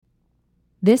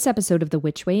This episode of The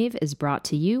Witch Wave is brought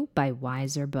to you by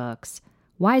Wiser Books.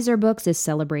 Wiser Books is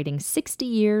celebrating 60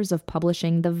 years of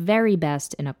publishing the very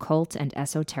best in occult and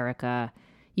esoterica.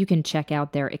 You can check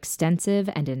out their extensive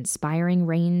and inspiring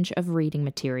range of reading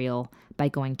material by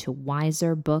going to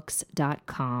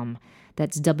wiserbooks.com.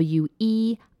 That's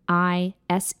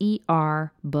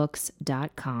WEISER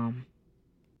books.com.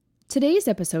 Today's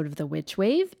episode of The Witch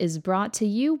Wave is brought to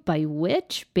you by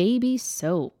Witch Baby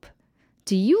Soap.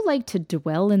 Do you like to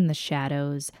dwell in the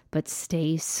shadows but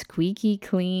stay squeaky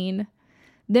clean?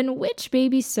 Then Witch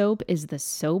Baby Soap is the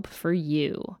soap for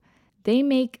you. They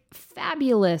make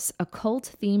fabulous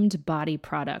occult-themed body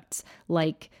products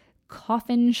like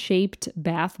coffin-shaped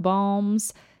bath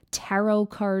balms, tarot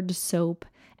card soap,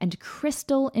 and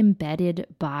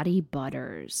crystal-embedded body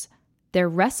butters. Their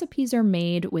recipes are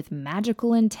made with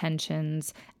magical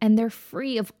intentions, and they're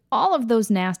free of all of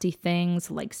those nasty things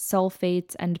like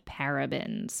sulfates and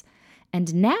parabens.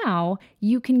 And now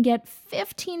you can get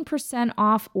 15%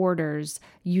 off orders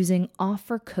using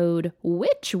offer code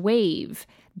WITCHWAVE.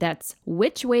 That's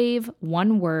WITCHWAVE,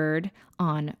 one word,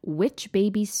 on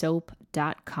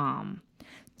witchbabysoap.com.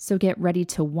 So get ready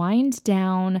to wind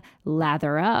down,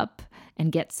 lather up, and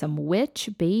get some Witch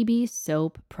Baby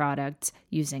Soap products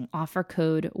using offer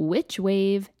code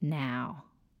WITCHWAVE now.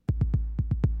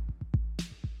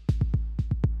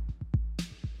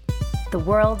 The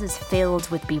world is filled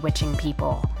with bewitching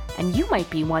people, and you might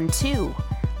be one too.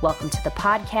 Welcome to the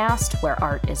podcast where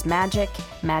art is magic,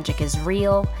 magic is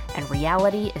real, and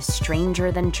reality is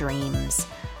stranger than dreams.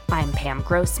 I'm Pam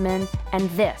Grossman, and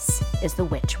this is The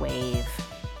Witch Wave.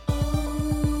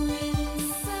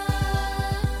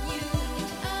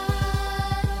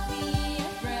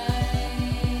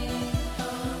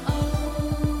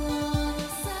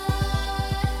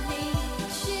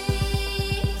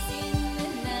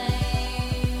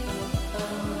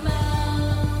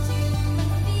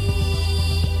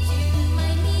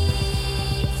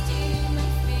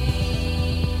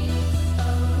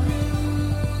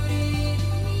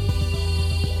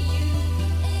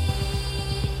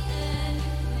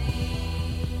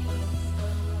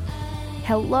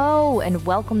 Hello and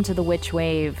welcome to The Witch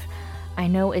Wave. I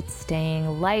know it's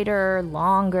staying lighter,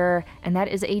 longer, and that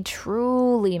is a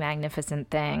truly magnificent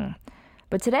thing.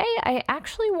 But today I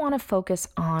actually want to focus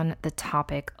on the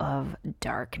topic of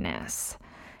darkness.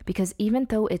 Because even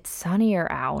though it's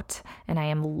sunnier out, and I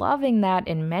am loving that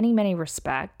in many, many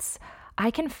respects,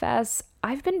 I confess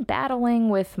I've been battling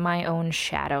with my own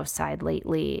shadow side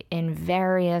lately in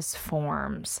various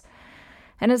forms.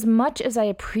 And as much as I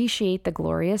appreciate the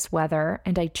glorious weather,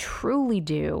 and I truly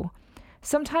do,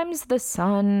 sometimes the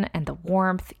sun and the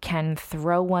warmth can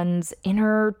throw one's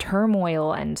inner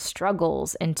turmoil and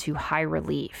struggles into high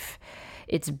relief.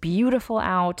 It's beautiful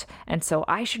out, and so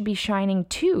I should be shining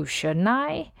too, shouldn't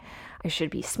I? I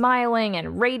should be smiling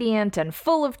and radiant and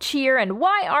full of cheer, and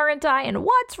why aren't I, and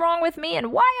what's wrong with me,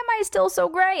 and why am I still so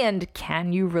gray, and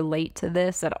can you relate to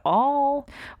this at all?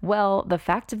 Well, the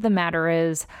fact of the matter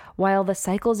is, while the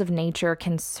cycles of nature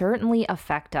can certainly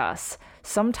affect us,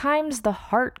 sometimes the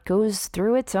heart goes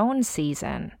through its own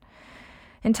season.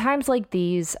 In times like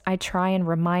these, I try and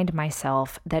remind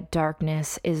myself that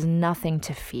darkness is nothing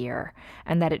to fear,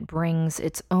 and that it brings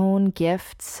its own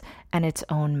gifts and its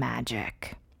own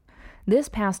magic. This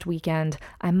past weekend,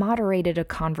 I moderated a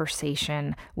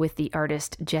conversation with the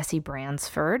artist Jessie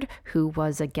Bransford, who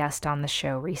was a guest on the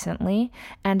show recently,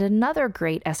 and another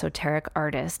great esoteric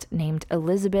artist named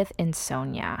Elizabeth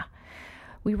Insomnia.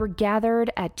 We were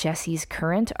gathered at Jessie's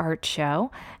current art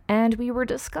show, and we were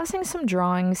discussing some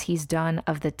drawings he's done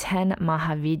of the 10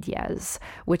 Mahavidyas,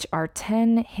 which are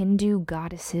 10 Hindu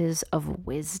goddesses of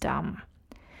wisdom.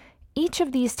 Each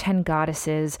of these 10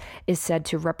 goddesses is said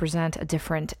to represent a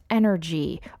different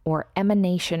energy or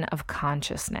emanation of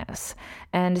consciousness,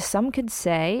 and some could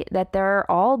say that they're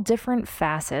all different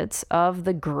facets of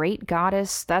the great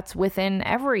goddess that's within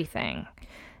everything.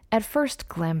 At first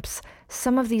glimpse,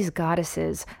 some of these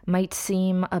goddesses might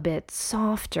seem a bit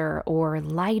softer or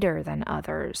lighter than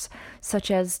others,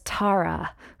 such as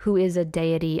Tara, who is a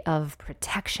deity of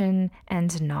protection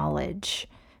and knowledge.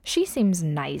 She seems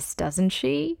nice, doesn't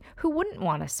she? Who wouldn't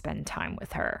want to spend time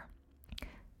with her?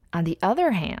 On the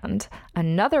other hand,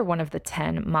 another one of the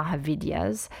 10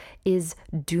 Mahavidyas is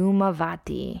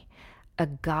Dhumavati, a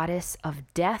goddess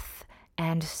of death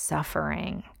and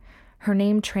suffering. Her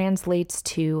name translates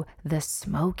to the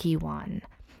smoky one,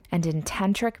 and in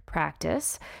tantric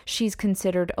practice, she's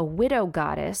considered a widow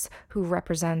goddess who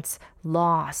represents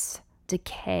loss,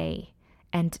 decay,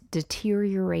 and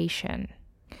deterioration.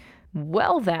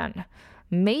 Well then,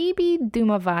 maybe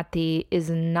Dhumavati is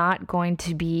not going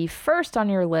to be first on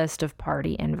your list of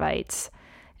party invites.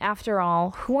 After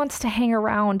all, who wants to hang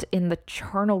around in the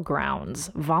charnel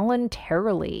grounds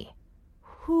voluntarily?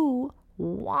 Who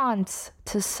wants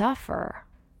to suffer?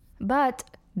 But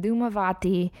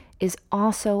Dhumavati is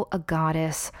also a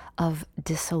goddess of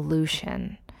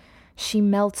dissolution. She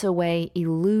melts away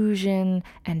illusion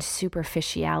and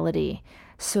superficiality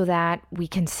so that we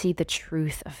can see the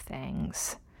truth of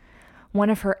things. One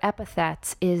of her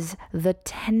epithets is the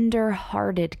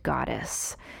tender-hearted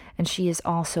goddess, and she is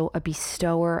also a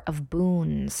bestower of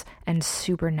boons and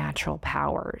supernatural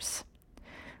powers.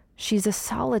 She's a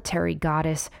solitary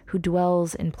goddess who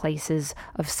dwells in places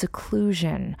of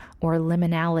seclusion or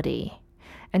liminality,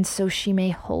 and so she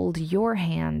may hold your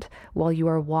hand while you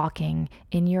are walking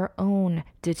in your own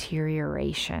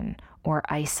deterioration or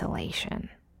isolation.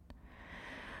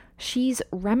 She's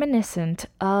reminiscent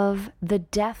of the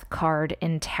death card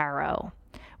in tarot,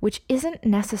 which isn't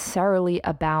necessarily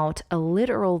about a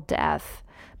literal death,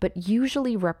 but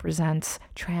usually represents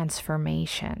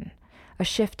transformation, a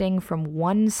shifting from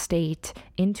one state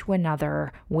into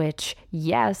another, which,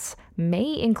 yes,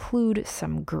 may include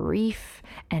some grief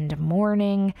and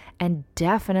mourning, and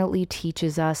definitely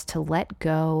teaches us to let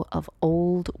go of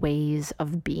old ways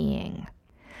of being.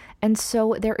 And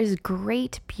so there is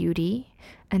great beauty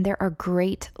and there are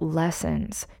great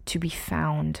lessons to be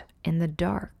found in the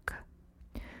dark.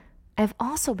 I've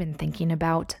also been thinking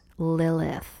about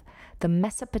Lilith, the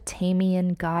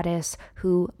Mesopotamian goddess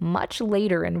who, much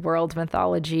later in world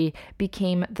mythology,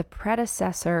 became the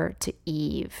predecessor to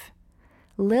Eve.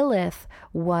 Lilith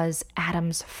was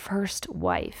Adam's first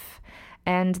wife,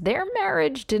 and their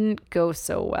marriage didn't go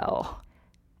so well.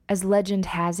 As legend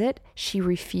has it, she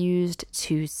refused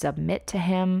to submit to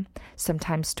him.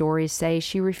 Sometimes stories say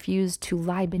she refused to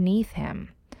lie beneath him.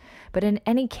 But in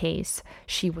any case,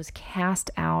 she was cast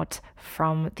out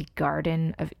from the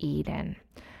Garden of Eden.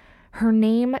 Her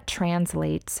name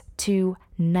translates to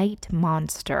night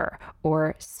monster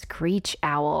or screech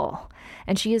owl,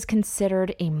 and she is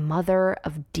considered a mother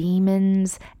of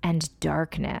demons and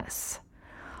darkness.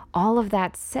 All of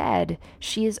that said,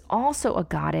 she is also a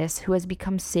goddess who has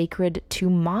become sacred to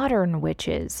modern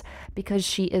witches because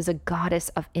she is a goddess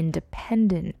of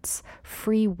independence,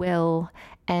 free will,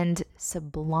 and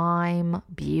sublime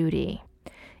beauty.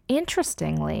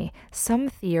 Interestingly, some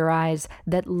theorize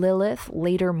that Lilith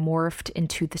later morphed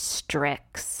into the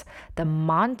Strix, the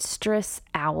monstrous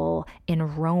owl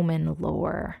in Roman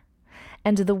lore.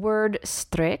 And the word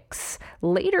Strix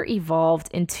later evolved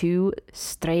into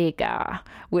strega,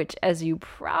 which, as you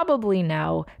probably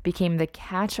know, became the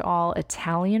catch-all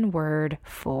Italian word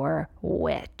for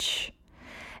witch.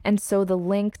 And so the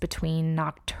link between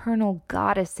nocturnal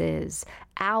goddesses,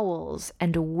 owls,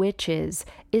 and witches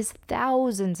is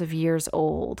thousands of years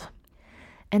old.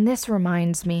 And this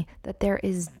reminds me that there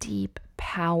is deep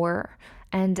power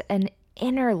and an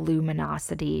inner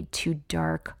luminosity to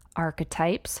dark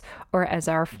archetypes, or as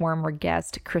our former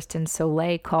guest Kristen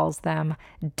Soleil calls them,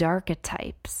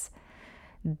 darketypes.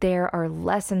 There are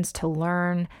lessons to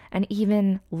learn and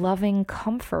even loving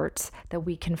comforts that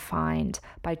we can find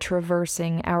by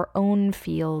traversing our own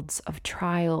fields of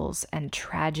trials and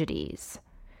tragedies.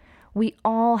 We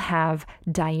all have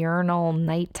diurnal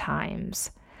night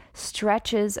times,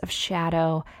 stretches of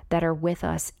shadow that are with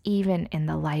us even in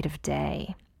the light of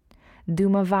day.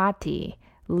 Dhumavati,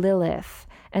 Lilith,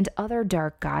 and other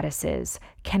dark goddesses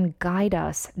can guide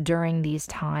us during these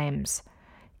times,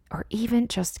 or even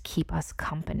just keep us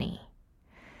company.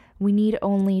 We need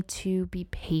only to be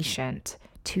patient,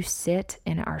 to sit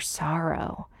in our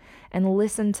sorrow, and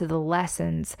listen to the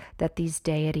lessons that these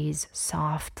deities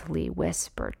softly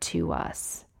whisper to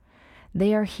us.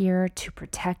 They are here to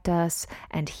protect us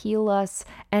and heal us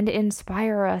and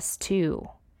inspire us too,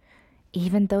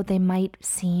 even though they might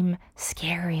seem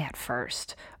scary at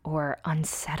first or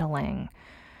unsettling.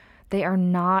 They are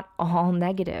not all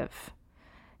negative,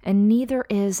 and neither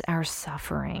is our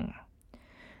suffering.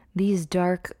 These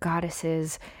dark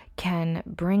goddesses can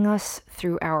bring us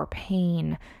through our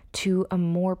pain to a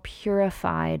more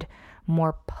purified,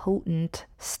 more potent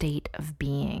state of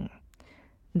being.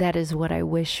 That is what I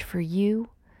wish for you.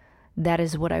 That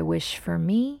is what I wish for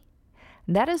me.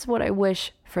 That is what I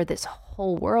wish for this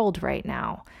whole world right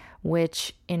now,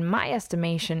 which in my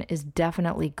estimation is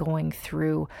definitely going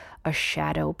through a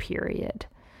shadow period.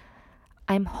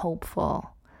 I'm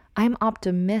hopeful. I'm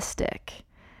optimistic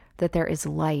that there is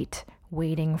light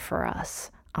waiting for us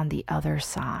on the other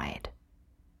side.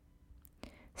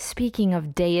 Speaking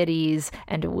of deities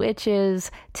and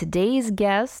witches, today's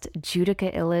guest,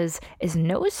 Judika is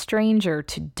no stranger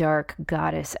to dark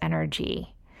goddess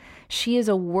energy. She is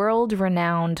a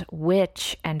world-renowned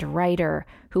witch and writer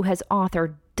who has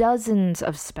authored dozens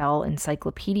of spell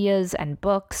encyclopedias and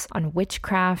books on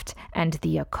witchcraft and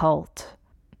the occult.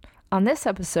 On this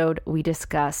episode, we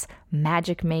discuss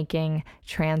magic making,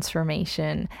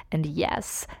 transformation, and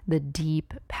yes, the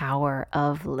deep power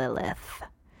of Lilith.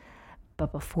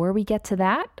 But before we get to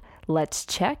that, let's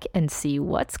check and see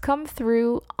what's come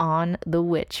through on the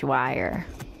Witch Wire.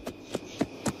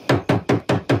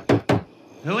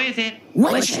 Who is it?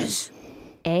 Witches.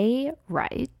 A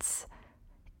writes,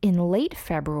 in late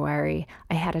February,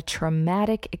 I had a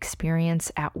traumatic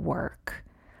experience at work.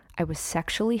 I was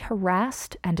sexually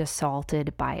harassed and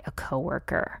assaulted by a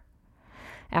coworker.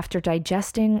 After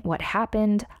digesting what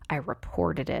happened, I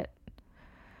reported it.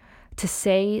 To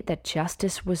say that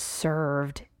justice was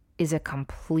served is a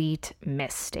complete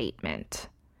misstatement.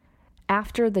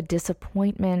 After the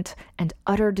disappointment and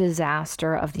utter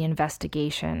disaster of the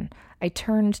investigation, I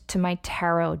turned to my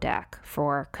tarot deck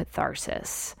for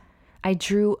catharsis. I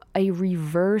drew a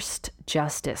reversed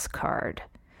justice card.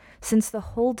 Since the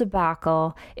whole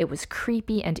debacle, it was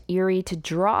creepy and eerie to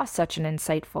draw such an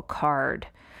insightful card.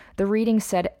 The reading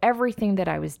said everything that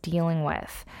I was dealing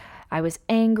with. I was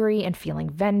angry and feeling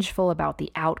vengeful about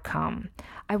the outcome.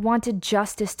 I wanted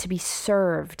justice to be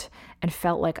served and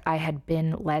felt like I had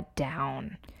been let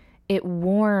down. It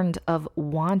warned of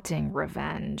wanting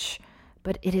revenge,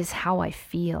 but it is how I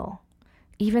feel.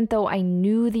 Even though I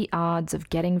knew the odds of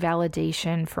getting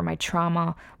validation for my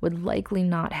trauma would likely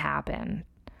not happen.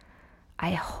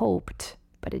 I hoped,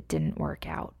 but it didn't work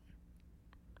out.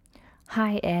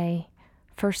 Hi, A.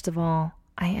 First of all,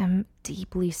 I am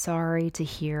deeply sorry to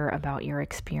hear about your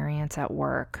experience at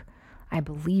work. I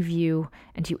believe you,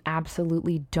 and you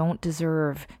absolutely don't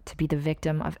deserve to be the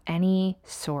victim of any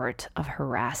sort of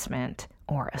harassment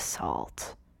or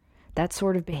assault. That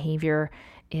sort of behavior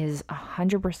is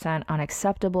 100%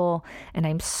 unacceptable, and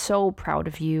I'm so proud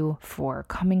of you for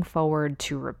coming forward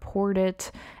to report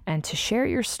it and to share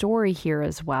your story here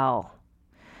as well.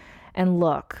 And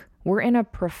look, we're in a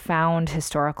profound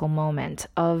historical moment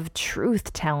of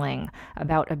truth-telling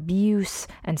about abuse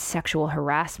and sexual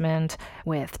harassment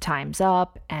with Time's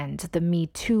Up and the Me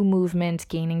Too movement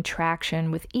gaining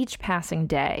traction with each passing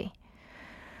day.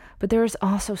 But there is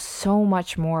also so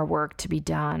much more work to be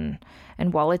done.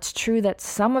 And while it's true that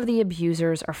some of the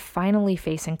abusers are finally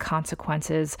facing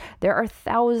consequences, there are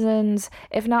thousands,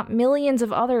 if not millions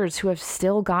of others who have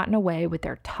still gotten away with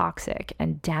their toxic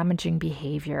and damaging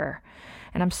behavior.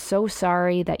 And I'm so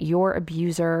sorry that your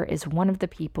abuser is one of the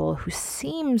people who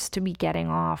seems to be getting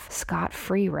off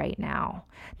scot-free right now.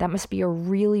 That must be a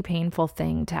really painful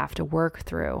thing to have to work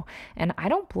through, and I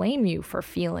don't blame you for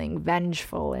feeling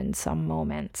vengeful in some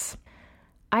moments.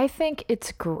 I think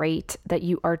it's great that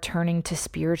you are turning to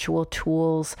spiritual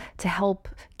tools to help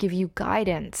give you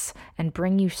guidance and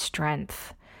bring you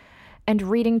strength. And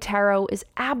reading tarot is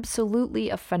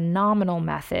absolutely a phenomenal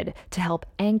method to help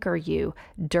anchor you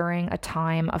during a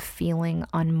time of feeling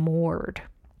unmoored.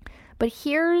 But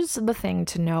here's the thing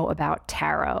to know about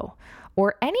tarot,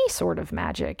 or any sort of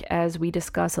magic, as we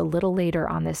discuss a little later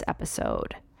on this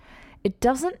episode. It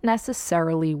doesn't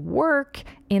necessarily work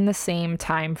in the same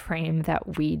time frame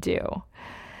that we do.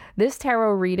 This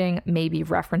tarot reading may be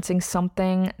referencing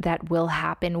something that will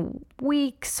happen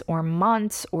weeks or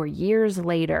months or years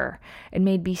later. It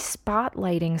may be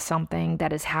spotlighting something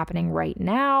that is happening right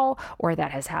now or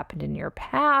that has happened in your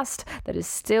past that is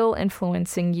still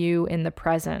influencing you in the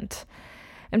present.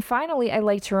 And finally, I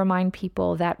like to remind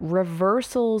people that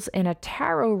reversals in a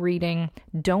tarot reading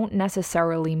don't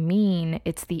necessarily mean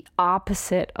it's the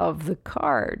opposite of the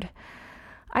card.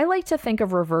 I like to think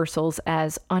of reversals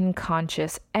as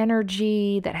unconscious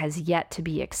energy that has yet to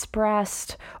be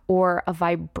expressed, or a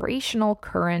vibrational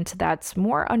current that's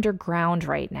more underground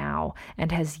right now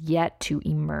and has yet to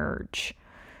emerge.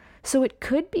 So it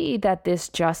could be that this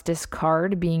justice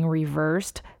card being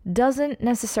reversed doesn't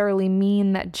necessarily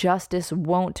mean that justice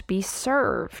won't be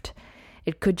served.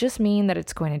 It could just mean that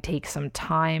it's going to take some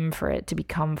time for it to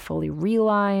become fully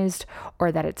realized,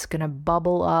 or that it's going to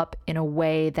bubble up in a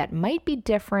way that might be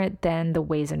different than the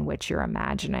ways in which you're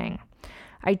imagining.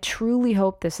 I truly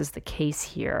hope this is the case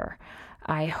here.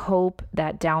 I hope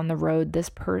that down the road, this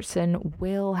person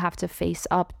will have to face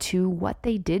up to what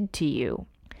they did to you.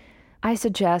 I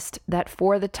suggest that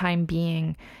for the time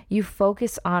being, you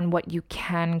focus on what you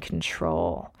can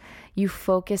control. You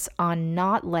focus on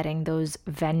not letting those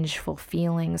vengeful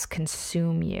feelings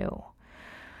consume you.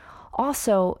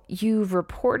 Also, you've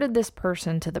reported this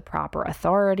person to the proper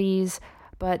authorities,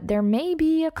 but there may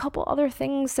be a couple other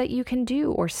things that you can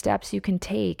do or steps you can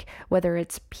take, whether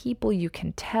it's people you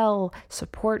can tell,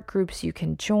 support groups you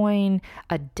can join,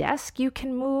 a desk you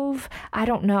can move, I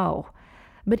don't know.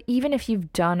 But even if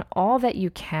you've done all that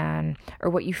you can or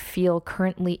what you feel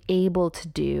currently able to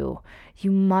do,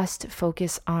 you must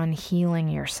focus on healing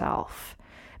yourself.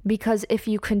 Because if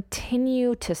you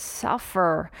continue to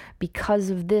suffer because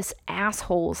of this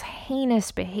asshole's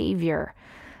heinous behavior,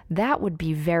 that would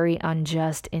be very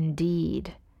unjust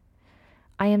indeed.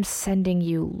 I am sending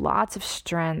you lots of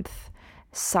strength,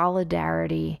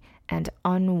 solidarity, and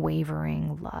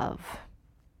unwavering love.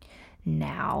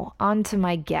 Now, on to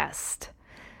my guest.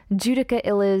 Judika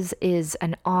Illes is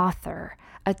an author,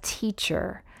 a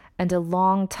teacher, and a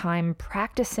longtime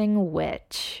practicing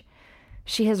witch.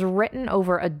 She has written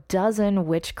over a dozen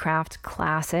witchcraft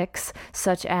classics,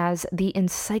 such as The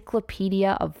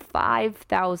Encyclopedia of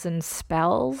 5,000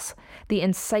 Spells, The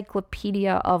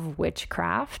Encyclopedia of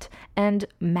Witchcraft, and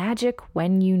Magic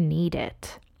When You Need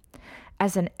It.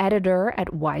 As an editor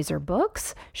at Wiser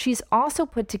Books, she's also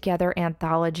put together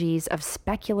anthologies of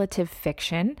speculative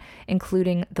fiction,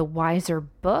 including The Wiser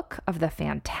Book of the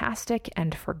Fantastic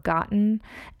and Forgotten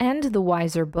and The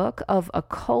Wiser Book of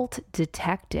Occult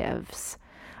Detectives.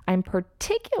 I'm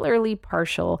particularly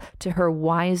partial to her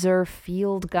Wiser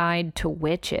Field Guide to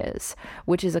Witches,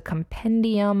 which is a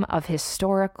compendium of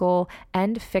historical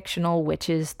and fictional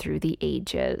witches through the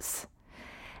ages.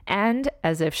 And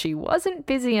as if she wasn't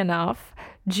busy enough,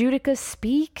 Judika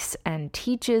speaks and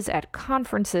teaches at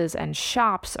conferences and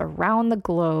shops around the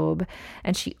globe,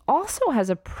 and she also has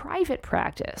a private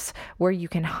practice where you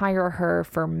can hire her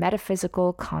for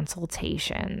metaphysical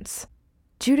consultations.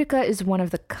 Judika is one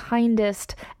of the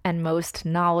kindest and most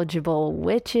knowledgeable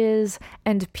witches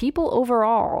and people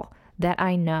overall that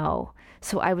I know.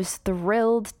 So I was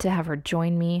thrilled to have her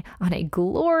join me on a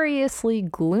gloriously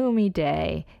gloomy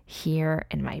day here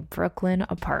in my Brooklyn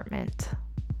apartment.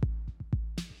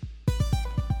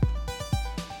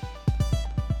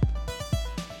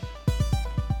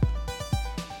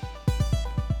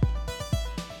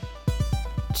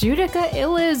 Judika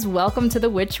Illes, welcome to the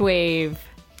Witch Wave.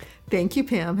 Thank you,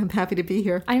 Pam. I'm happy to be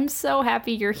here. I'm so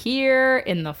happy you're here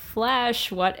in the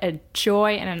flesh. What a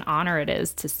joy and an honor it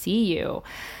is to see you.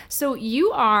 So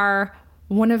you are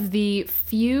one of the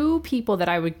few people that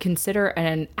I would consider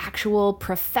an actual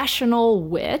professional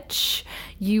witch.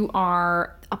 You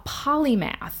are a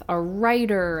polymath, a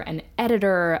writer, an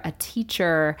editor, a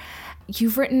teacher.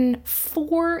 You've written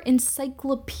 4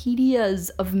 encyclopedias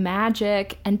of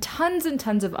magic and tons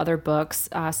of other books,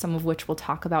 some of which we'll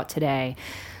talk about today.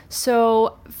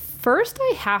 So first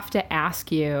I have to ask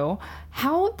you,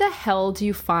 how the hell do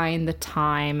you find the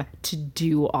time to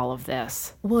do all of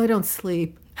this? Well, I don't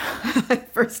sleep.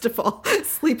 First of all,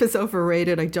 sleep is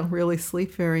overrated. I don't really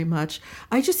sleep very much.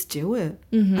 I just do it.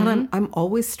 Mm-hmm. And I'm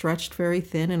always stretched very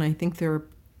thin. And I think there are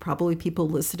probably people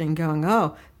listening going,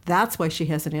 oh, that's why she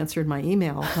hasn't answered my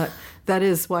email. But that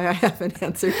is why I haven't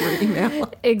answered your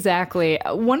email. Exactly.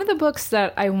 One of the books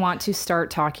that I want to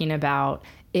start talking about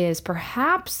is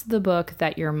perhaps the book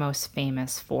that you're most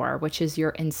famous for, which is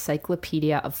your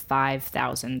Encyclopedia of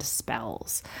 5,000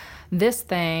 Spells. This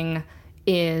thing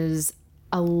is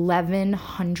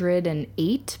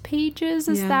 1,108 pages,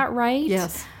 is that right?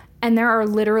 Yes. And there are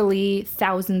literally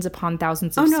thousands upon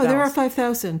thousands of spells. spells. Oh, no, there are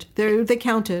 5,000. They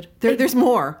counted. There's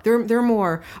more. There are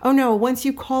more. Oh, no, once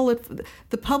you call it...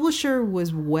 The publisher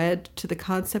was wed to the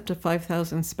concept of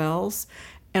 5,000 spells,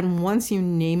 and once you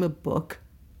name a book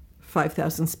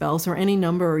 5,000 spells or any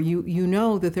number, you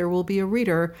know that there will be a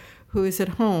reader who is at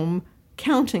home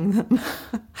counting them.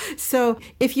 So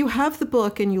if you have the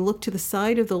book and you look to the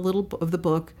side of the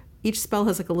book, each spell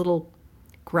has like a little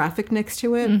graphic next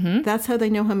to it. Mm-hmm. That's how they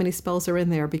know how many spells are in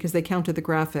there, because they counted the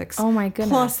graphics. Oh my goodness.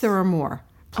 Plus there are more.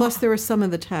 Plus there are some in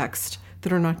the text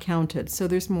that are not counted. So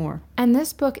there's more. And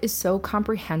this book is so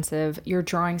comprehensive. You're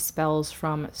drawing spells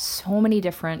from so many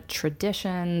different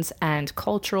traditions and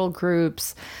cultural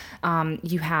groups.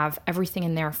 You have everything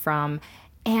in there from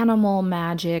animal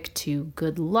magic to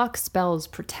good luck spells,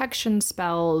 protection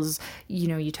spells. You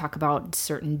know, you talk about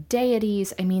certain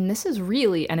deities. I mean, this is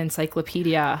really an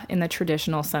encyclopedia in the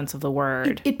traditional sense of the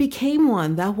word. It became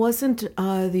one. That wasn't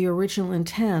the original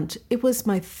intent. It was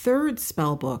my 3rd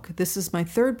spell book. This is my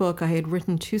 3rd book. I had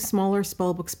written 2 smaller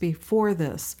spell books before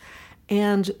this.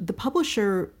 And the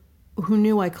publisher, who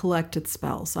knew I collected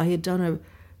spells, I had done an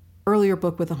earlier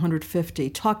book with 150,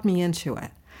 talked me into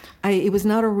it. It was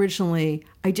not originally,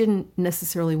 I didn't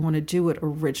necessarily want to do it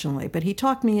originally, but he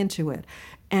talked me into it.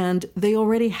 And they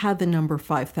already had the number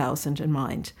 5,000 in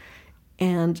mind.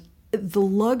 And the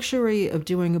luxury of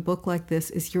doing a book like this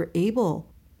is you're able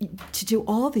to do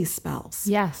all these spells.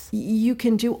 Yes. You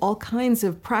can do all kinds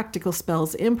of practical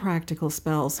spells, impractical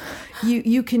spells.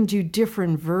 You can do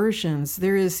different versions.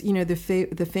 There is,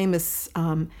 the famous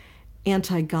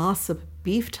anti-gossip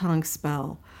beef tongue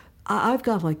spell. I've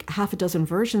got like half a dozen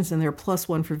versions in there, plus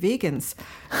one for vegans.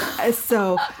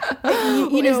 So,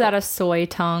 is that a soy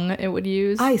tongue it would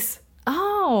use? Ice.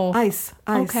 Oh. Ice.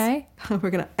 Okay.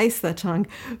 We're going to ice that tongue.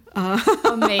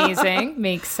 Amazing.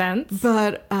 Makes sense.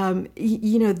 But,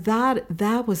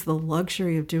 that was the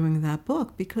luxury of doing that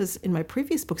book, because in my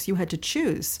previous books, you had to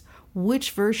choose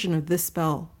which version of this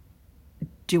spell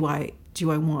do I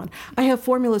want. I have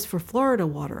formulas for Florida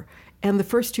water, and the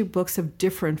first two books have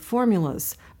different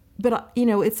formulas. But,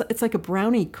 it's like a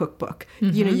brownie cookbook.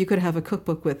 Mm-hmm. You could have a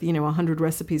cookbook with, 100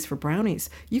 recipes for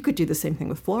brownies. You could do the same thing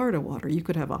with Florida water. You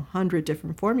could have 100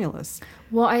 different formulas.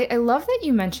 Well, I love that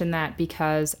you mentioned that,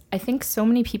 because I think so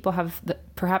many people have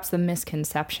perhaps the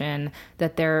misconception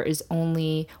that there is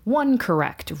only one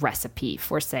correct recipe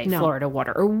for, say, Florida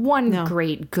water, or one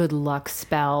great good luck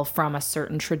spell from a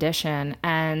certain tradition.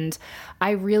 And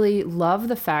I really love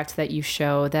the fact that you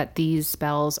show that these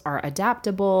spells are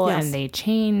adaptable and they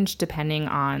change depending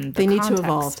on the They need context.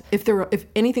 to evolve. If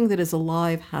anything that is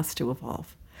alive has to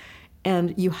evolve.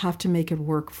 And you have to make it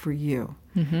work for you.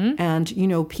 Mm-hmm.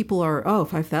 And, people are,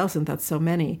 5,000, that's so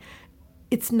many.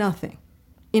 It's nothing.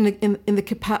 In the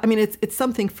capacity, I mean, it's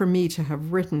something for me to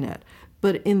have written it.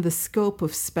 But in the scope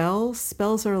of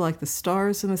spells are like the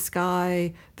stars in the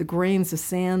sky, the grains of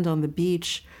sand on the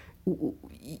beach.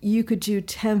 You could do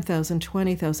 10,000,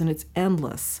 20,000. It's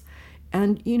endless.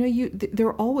 And,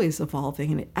 they're always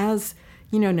evolving. And as,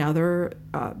 now there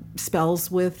are spells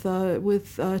with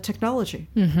technology,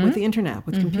 with the internet,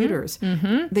 with computers.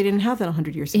 Mm-hmm. They didn't have that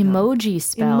 100 years ago. Emoji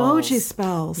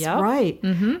spells. Yep. Right.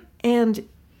 Mm-hmm. And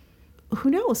who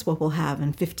knows what we'll have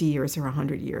in 50 years or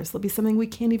 100 years. There'll be something we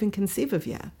can't even conceive of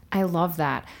yet. I love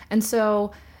that. And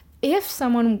so if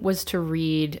someone was to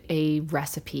read a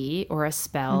recipe or a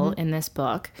spell in this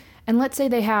book, and let's say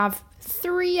they have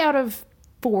 3 out of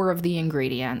 4 of the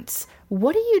ingredients,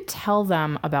 what do you tell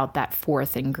them about that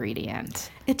 4th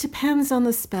ingredient? It depends on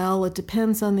the spell. It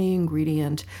depends on the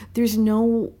ingredient. There's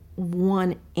no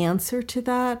one answer to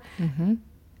that. Mm-hmm.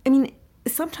 I mean,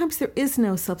 sometimes there is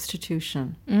no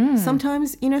substitution.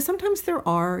 Sometimes there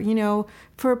are,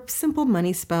 for a simple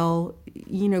money spell,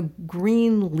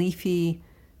 green leafy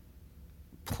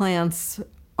plants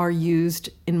are used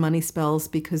in money spells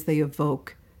because they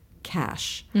evoke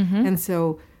cash. Mm-hmm. And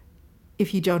so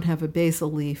if you don't have a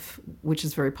basil leaf, which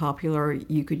is very popular,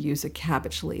 you could use a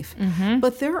cabbage leaf. Mm-hmm.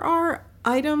 But there are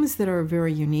items that are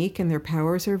very unique and their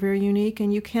powers are very unique,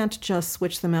 and you can't just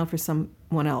switch them out for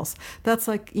someone else. That's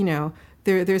like,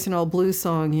 there's an old blues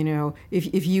song,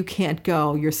 if you can't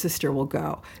go, your sister will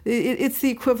go. It's the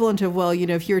equivalent of, well,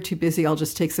 if you're too busy, I'll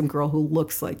just take some girl who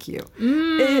looks like you.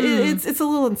 It's a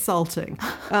little insulting.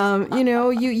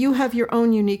 You have your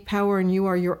own unique power and you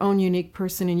are your own unique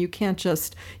person, and you can't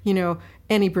just,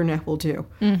 any brunette will do.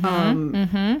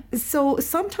 So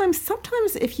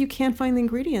sometimes if you can't find the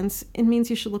ingredients, it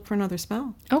means you should look for another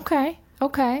spell. Okay.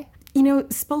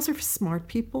 Spells are for smart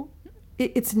people.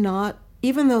 It's not,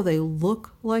 even though they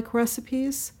look like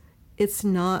recipes, it's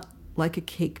not like a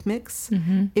cake mix.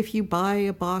 Mm-hmm. If you buy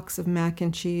a box of mac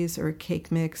and cheese or a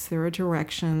cake mix, there are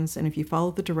directions. And if you follow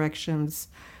the directions,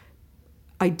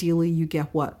 ideally you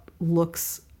get what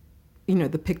looks,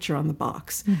 the picture on the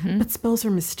box. Mm-hmm. But spells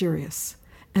are mysterious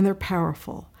and they're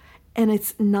powerful. And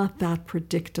it's not that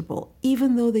predictable,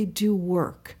 even though they do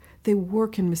work. They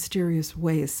work in mysterious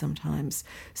ways sometimes.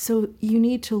 So you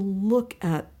need to look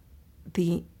at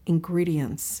the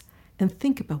ingredients and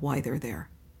think about why they're there.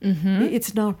 Mm-hmm.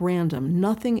 It's not random.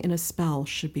 Nothing in a spell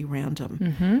should be random.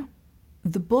 Mm-hmm.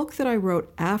 The book that I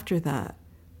wrote after that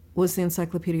was the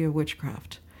Encyclopedia of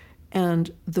Witchcraft.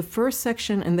 And the first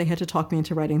section, and they had to talk me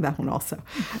into writing that one also.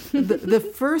 The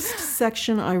first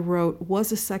section I wrote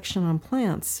was a section on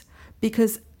plants,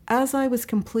 because as I was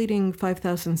completing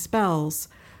 5,000 spells,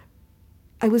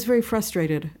 I was very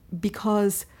frustrated,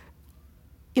 because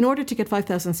in order to get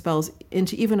 5,000 spells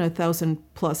into even a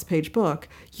 1,000+ page book,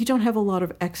 you don't have a lot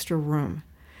of extra room.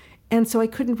 And so I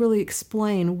couldn't really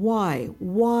explain why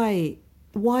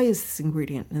is this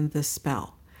ingredient in this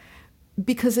spell?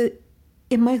 Because it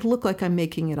might look like I'm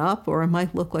making it up, or it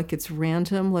might look like it's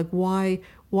random. Like why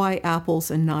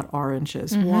apples and not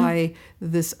oranges? Mm-hmm. Why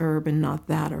this herb and not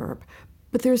that herb?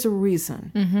 But there's a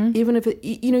reason. Mm-hmm. Even if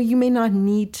you may not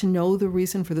need to know the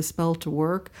reason for the spell to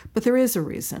work, but there is a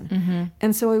reason. Mm-hmm.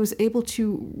 And so I was able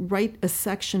to write a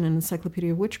section in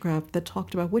Encyclopedia of Witchcraft that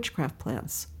talked about witchcraft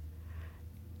plants.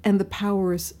 and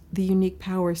the unique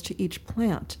powers to each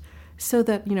plant, so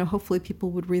that, hopefully people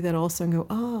would read that also and go,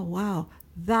 oh, wow,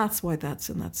 that's why that's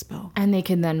in that spell. And they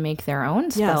can then make their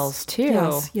own spells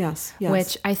too. Yes.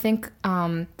 Which I think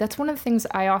that's one of the things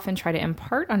I often try to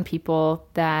impart on people,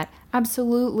 that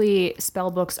absolutely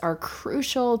spell books are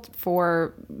crucial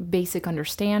for basic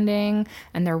understanding,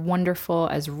 and they're wonderful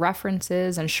as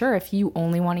references. And sure, if you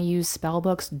only want to use spell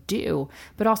books, do.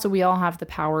 But also we all have the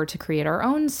power to create our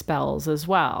own spells as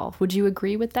well. Would you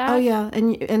agree with that? Oh, yeah.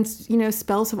 And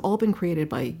spells have all been created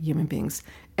by human beings.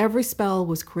 Every spell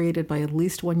was created by at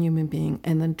least one human being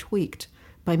and then tweaked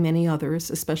by many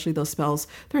others, especially those spells.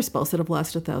 There are spells that have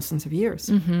lasted thousands of years.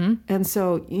 Mm-hmm. And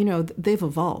so, they've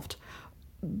evolved.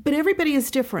 But everybody is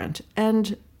different.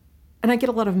 And I get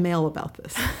a lot of mail about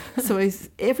this. So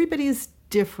everybody is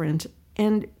different.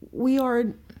 And we are,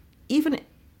 even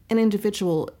an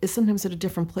individual is sometimes at a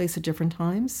different place at different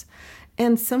times.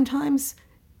 And sometimes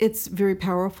it's very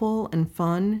powerful and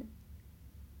fun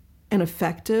and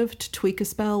effective to tweak a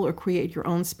spell or create your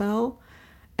own spell.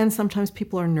 And sometimes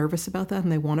people are nervous about that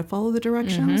and they want to follow the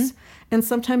directions. Mm-hmm. And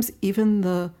sometimes even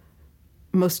the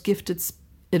most gifted,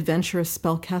 adventurous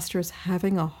spellcasters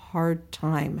having a hard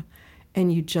time,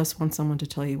 and you just want someone to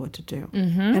tell you what to do.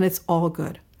 Mm-hmm. And it's all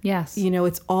good. Yes.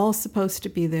 It's all supposed to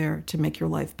be there to make your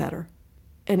life better.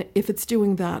 And if it's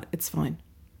doing that, it's fine.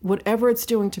 Whatever it's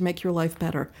doing to make your life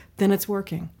better, then it's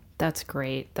working. That's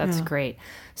great. That's great.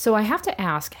 So I have to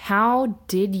ask, how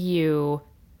did you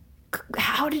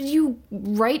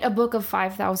write a book of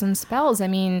 5,000 spells? I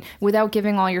mean, without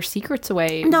giving all your secrets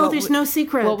away. No, there's no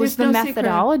secret. What was the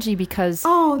methodology? Because,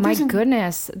 my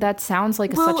goodness, that sounds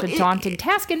like such a daunting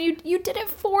task, and you did it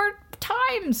 4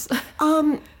 times.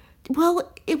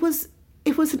 Well, it was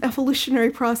an evolutionary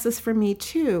process for me,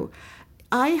 too.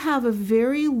 I have a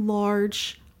very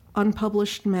large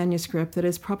unpublished manuscript that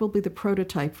is probably the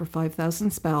prototype for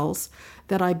 5,000 spells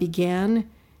that I began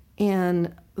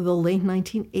in the late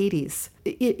 1980s.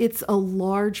 It's a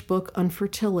large book on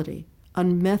fertility,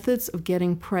 on methods of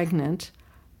getting pregnant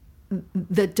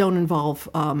that don't involve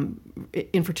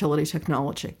infertility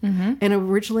technology. Mm-hmm. And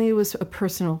originally it was a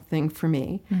personal thing for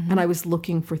me, and I was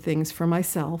looking for things for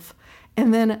myself.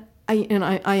 And then I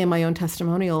am my own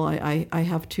testimonial. I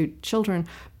have 2 children,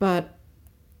 but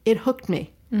it hooked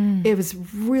me. It was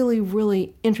really,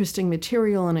 really interesting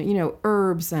material, and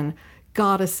herbs and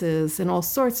goddesses and all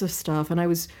sorts of stuff. And I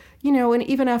was, and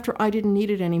even after I didn't need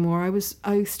it anymore,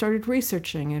 I started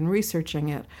researching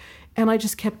it, and I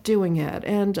just kept doing it.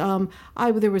 And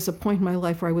there was a point in my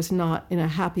life where I was not in a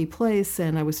happy place,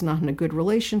 and I was not in a good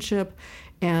relationship.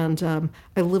 And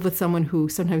I lived with someone who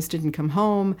sometimes didn't come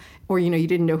home, or, you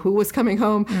didn't know who was coming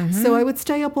home. Mm-hmm. So I would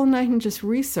stay up all night and just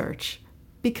research,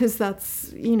 because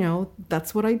that's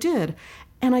what I did.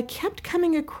 And I kept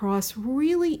coming across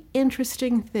really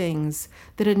interesting things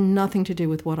that had nothing to do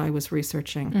with what I was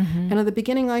researching. Mm-hmm. And at the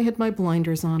beginning, I had my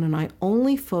blinders on, and I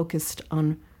only focused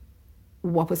on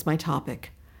what was my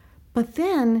topic. But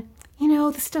then,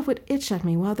 the stuff would itch at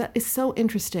me. Wow, that is so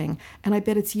interesting, and I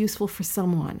bet it's useful for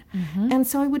someone. Mm-hmm. And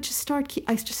so I would just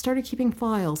started keeping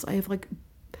files. I have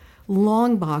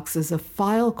long boxes of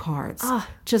file cards,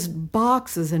 just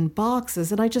boxes and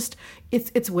boxes. And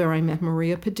it's where I met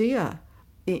Maria Padilla,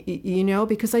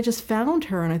 because I just found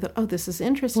her and I thought, oh, this is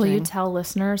interesting. Will you tell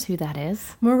listeners who that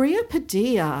is? Maria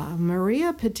Padilla.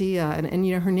 And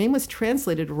her name was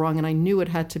translated wrong, and I knew it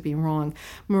had to be wrong.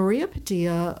 Maria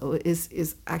Padilla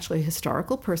is actually a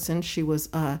historical person. She was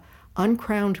a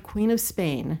uncrowned Queen of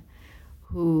Spain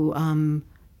who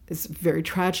is a very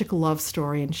tragic love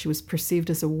story, and she was perceived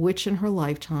as a witch in her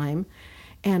lifetime.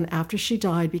 And after she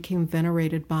died, became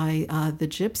venerated by the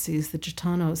gypsies, the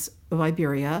Gitanos of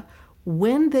Iberia,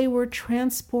 when they were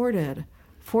transported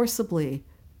forcibly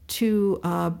to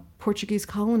Portuguese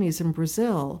colonies in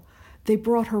Brazil. They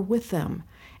brought her with them,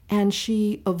 and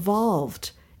she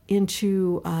evolved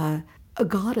into a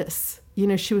goddess.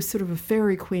 She was sort of a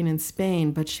fairy queen in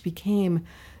Spain, but she became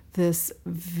this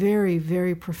very,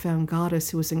 very profound goddess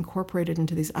who was incorporated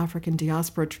into these African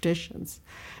diaspora traditions,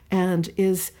 and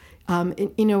is,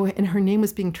 and her name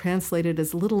was being translated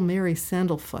as Little Mary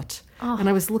Sandalfoot. Oh. And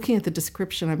I was looking at the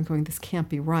description, I'm going, this can't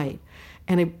be right.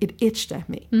 And it itched at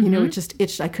me. Mm-hmm. It just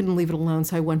itched. I couldn't leave it alone,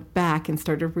 so I went back and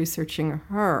started researching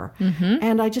her. Mm-hmm.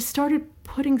 And I just started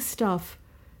putting stuff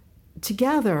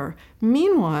together.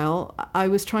 Meanwhile, I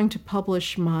was trying to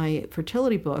publish my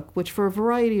fertility book, which for a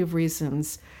variety of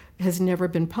reasons has never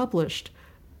been published.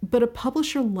 But a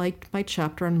publisher liked my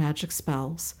chapter on magic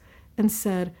spells and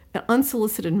said, an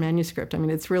unsolicited manuscript,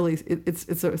 it's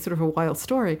a sort of a wild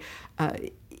story.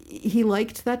 He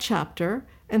liked that chapter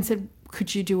and said,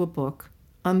 could you do a book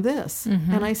on this?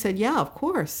 And I said, yeah, of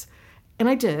course. And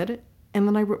I did. And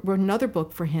then I wrote another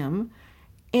book for him.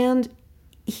 And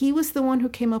he was the one who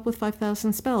came up with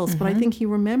 5,000 spells, but I think he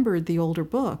remembered the older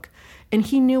book. And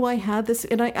he knew I had this,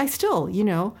 and I still,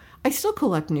 I still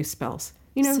collect new spells.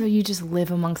 So you just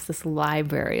live amongst this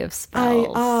library of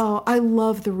spells. I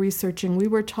love the researching. We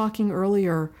were talking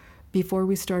earlier before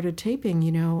we started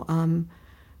taping,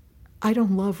 I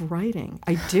don't love writing.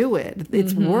 I do it.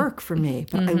 It's work for me,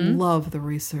 but I love the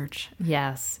research.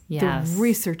 Yes. The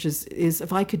research is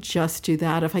if I could just do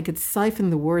that, if I could siphon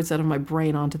the words out of my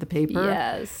brain onto the paper.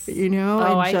 Yes.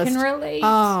 I can relate.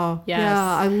 Oh, yes.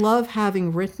 Yeah. I love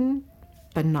having written,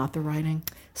 but not the writing.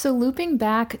 So looping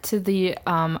back to the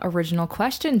original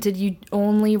question, did you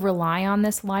only rely on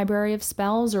this library of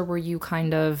spells, or were you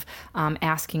kind of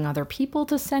asking other people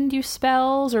to send you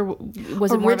spells, or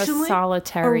was it more of a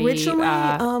solitary?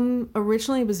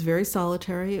 Originally, it was very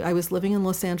solitary. I was living in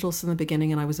Los Angeles in the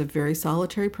beginning, and I was a very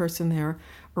solitary person there.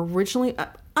 Originally,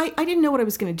 I didn't know what I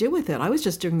was going to do with it. I was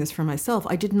just doing this for myself.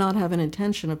 I did not have an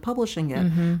intention of publishing it.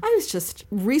 I was just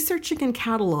researching and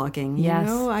cataloging. Yes.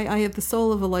 I have the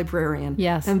soul of a librarian.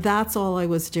 Yes. And that's all I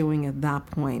was doing at that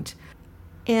point.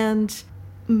 And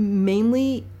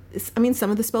mainly,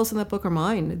 some of the spells in that book are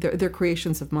mine. They're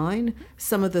creations of mine.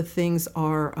 Some of the things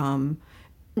are,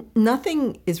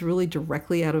 nothing is really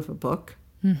directly out of a book.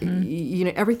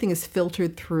 Everything is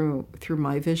filtered through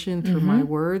my vision, through my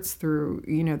words, through,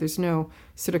 there's no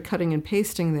sort of cutting and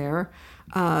pasting there.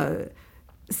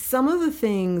 Some of the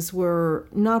things were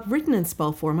not written in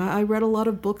spell form. I read a lot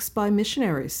of books by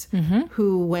missionaries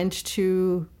who went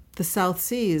to the South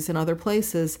Seas and other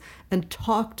places and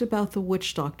talked about the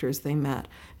witch doctors they met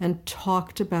and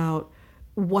talked about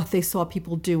what they saw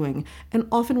people doing, and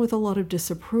often with a lot of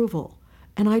disapproval.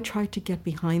 And I tried to get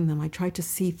behind them. I tried to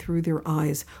see through their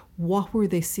eyes. What were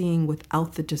they seeing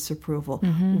without the disapproval?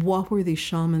 What were these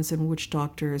shamans and witch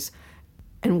doctors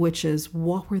and witches,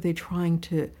 what were they trying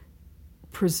to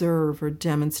preserve or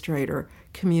demonstrate or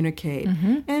communicate?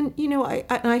 And,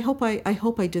 I hope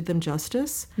I did them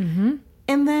justice.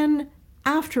 And then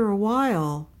after a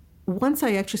while, once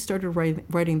I actually started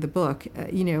writing the book,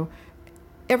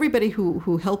 everybody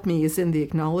who helped me is in the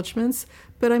acknowledgments,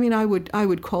 but I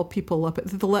would call people up.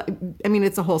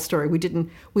 It's a whole story.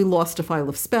 We lost a file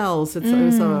of spells. It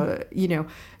was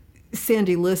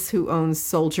Sandy Liss, who owns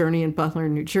Soul Journey in Butler,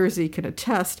 New Jersey, can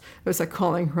attest. I was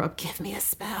calling her up, give me a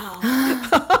spell.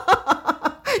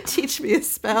 Teach me a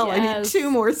spell. Yes. I need 2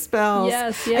 more spells.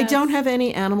 Yes. I don't have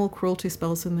any animal cruelty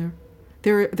spells in there.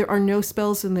 There are no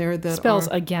spells in there that spells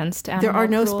against animal There are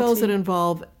no cruelty? spells that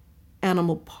involve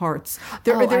animal parts.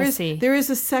 I see. There is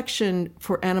a section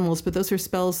for animals, but those are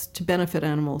spells to benefit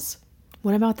animals.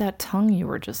 What about that tongue you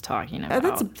were just talking about?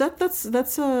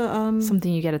 That's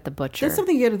something you get at the butcher. That's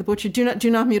something you get at the butcher. Do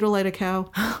not mutilate a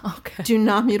cow. Okay. Do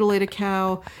not mutilate a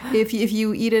cow. If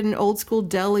you eat at an old school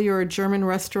deli or a German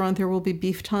restaurant, there will be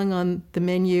beef tongue on the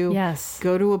menu. Yes.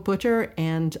 Go to a butcher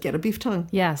and get a beef tongue.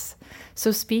 Yes.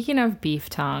 So speaking of beef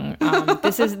tongue,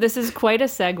 this is quite a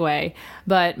segue,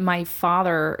 but my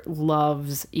father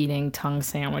loves eating tongue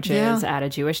sandwiches at a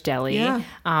Jewish deli. Yeah.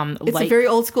 It's a very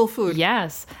old school food.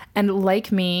 Yes. And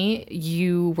like me,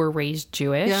 you were raised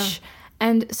Jewish. Yeah.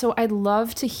 And so I'd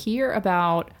love to hear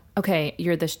about, okay,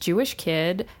 you're this Jewish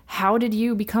kid. How did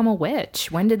you become a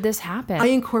witch? When did this happen? I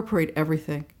incorporate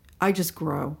everything. I just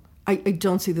grow. I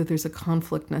don't see that there's a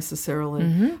conflict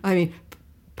necessarily.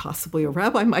 Possibly a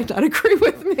rabbi might not agree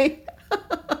with me.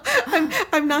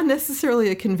 I'm not necessarily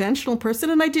a conventional person,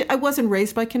 and I wasn't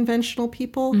raised by conventional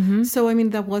people. So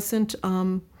that wasn't.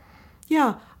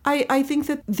 I think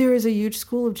that there is a huge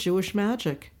school of Jewish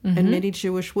magic and many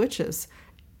Jewish witches,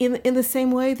 in the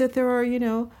same way that there are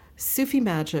Sufi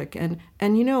magic and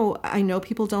I know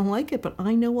people don't like it, but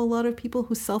I know a lot of people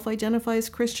who self-identify as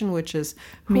Christian witches.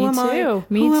 Who am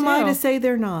I to say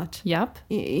they're not? Yep.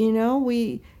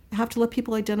 We have to let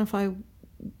people identify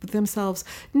themselves.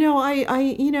 No, I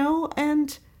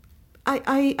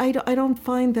don't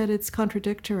find that it's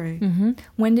contradictory.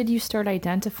 When did you start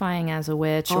identifying as a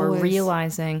witch or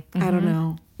realizing? I don't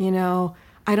know.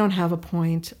 I don't have a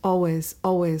point. Always.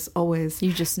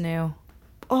 You just knew.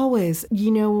 Always.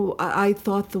 I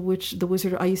thought the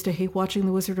wizard, I used to hate watching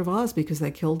The Wizard of Oz because they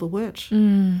killed the witch.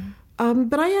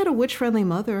 But I had a witch-friendly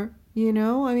mother.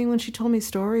 When she told me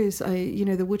stories,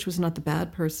 the witch was not the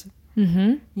bad person.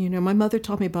 My mother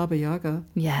taught me Baba Yaga.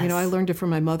 Yes. I learned it from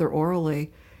my mother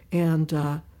orally. And,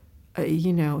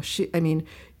 she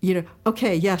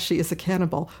is a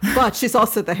cannibal, but she's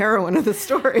also the heroine of the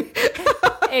story.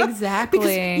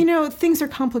 Exactly. Because, things are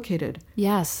complicated.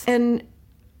 Yes. And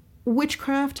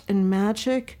witchcraft and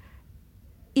magic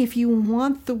if you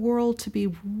want the world to be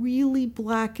really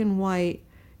black and white,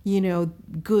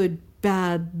 good,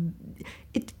 bad,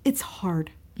 it's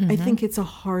hard. I think it's a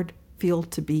hard field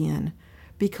to be in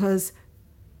because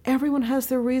everyone has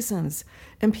their reasons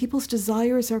and people's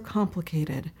desires are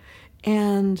complicated.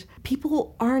 And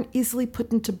people aren't easily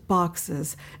put into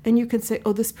boxes. And you can say,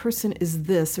 oh, this person is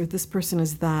this or this person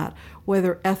is that,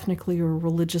 whether ethnically or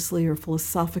religiously or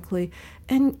philosophically.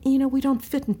 And, we don't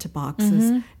fit into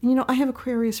boxes. And, I have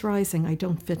Aquarius rising. I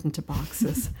don't fit into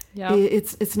boxes. Yep.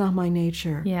 It's not my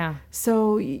nature. Yeah.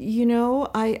 So,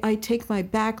 I take my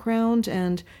background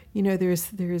and,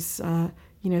 there's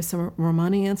some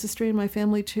Romani ancestry in my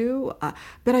family too.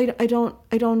 But I don't,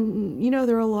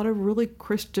 there are a lot of really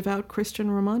devout Christian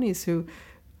Romanis who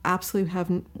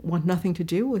absolutely want nothing to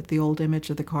do with the old image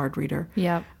of the card reader.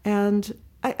 Yeah. And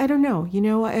I don't know,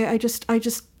 I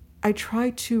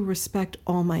try to respect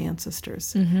all my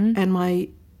ancestors and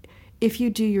if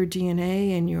you do your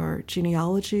DNA and your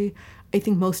genealogy, I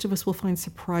think most of us will find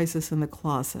surprises in the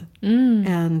closet.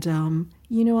 And,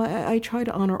 I try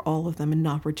to honor all of them and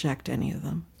not reject any of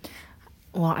them.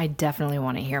 Well, I definitely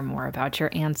want to hear more about your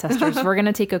ancestors. We're going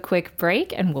to take a quick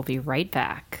break and we'll be right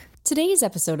back. Today's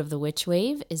episode of The Witch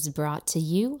Wave is brought to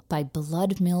you by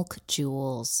Blood Milk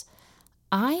Jewels.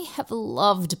 I have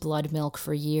loved Blood Milk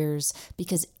for years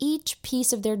because each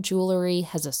piece of their jewelry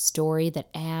has a story that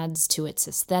adds to its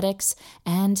aesthetics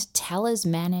and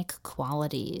talismanic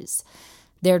qualities.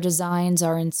 Their designs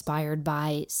are inspired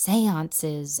by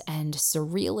seances and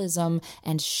surrealism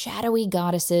and shadowy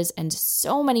goddesses and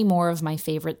so many more of my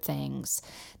favorite things.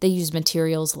 They use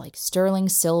materials like sterling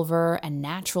silver and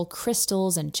natural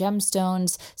crystals and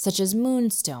gemstones such as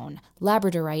moonstone,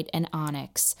 labradorite, and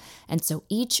onyx. And so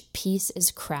each piece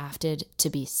is crafted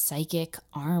to be psychic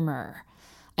armor.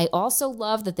 I also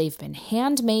love that they've been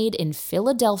handmade in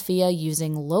Philadelphia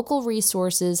using local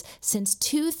resources since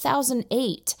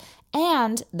 2008.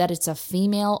 And that it's a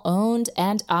female-owned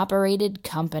and operated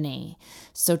company.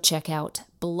 So check out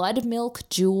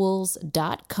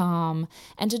bloodmilkjewels.com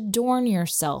and adorn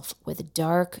yourself with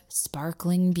dark,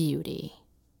 sparkling beauty.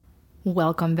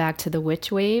 Welcome back to The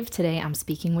Witch Wave. Today I'm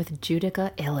speaking with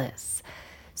Judika Illes.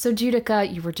 So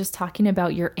Judika, you were just talking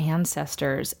about your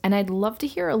ancestors, and I'd love to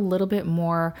hear a little bit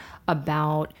more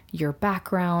about your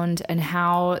background and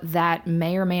how that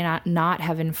may or may not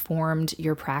have informed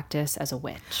your practice as a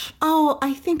witch. Oh,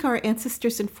 I think our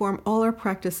ancestors inform all our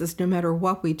practices no matter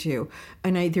what we do.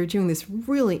 And they're doing this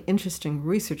really interesting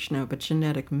research now about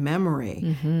genetic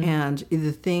memory and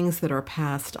the things that are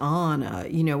passed on,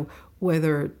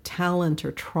 whether talent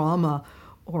or trauma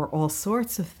or all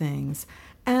sorts of things.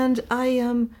 And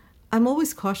I'm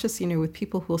always cautious, with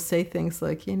people who will say things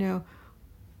like,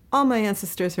 all my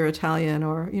ancestors are Italian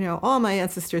or, all my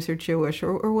ancestors are Jewish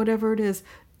or whatever it is.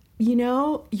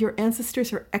 Your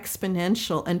ancestors are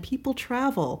exponential and people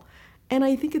travel. And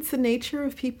I think it's the nature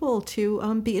of people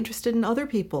to be interested in other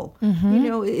people.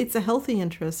 It's a healthy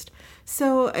interest.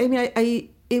 So,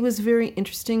 it was very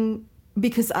interesting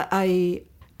because I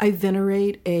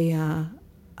venerate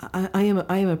I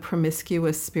am a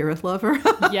promiscuous spirit lover.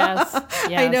 Yes.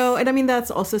 I know. And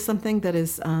that's also something that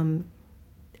is,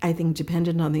 I think,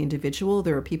 dependent on the individual.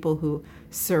 There are people who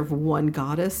serve one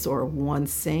goddess or one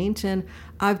saint. And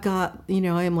I've got, I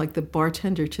am like the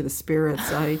bartender to the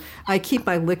spirits. I keep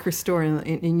my liquor store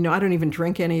and I don't even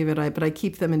drink any of it, but I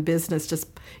keep them in business,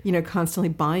 just, constantly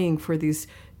buying for these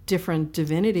different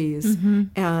divinities.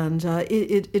 And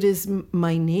it is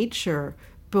my nature.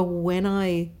 But when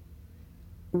I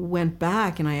went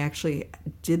back and I actually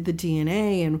did the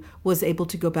DNA and was able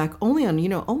to go back only on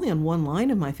one line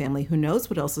of my family. Who knows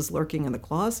what else is lurking in the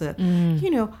closet?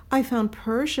 I found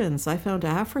Persians, I found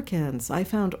Africans, I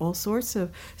found all sorts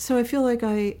of. So I feel like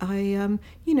I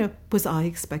was I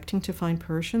expecting to find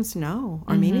Persians? No,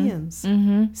 Armenians.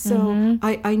 So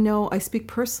I know, I speak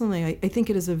personally. I think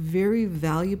it is a very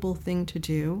valuable thing to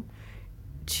do,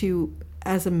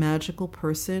 as a magical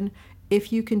person,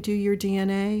 if you can do your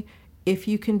DNA. If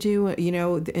you can do,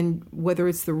 and whether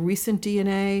it's the recent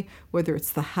DNA, whether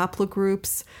it's the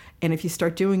haplogroups, and if you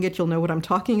start doing it, you'll know what I'm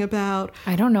talking about.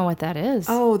 I don't know what that is.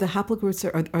 Oh, the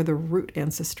haplogroups are the root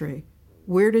ancestry.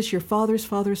 Where does your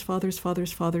father's all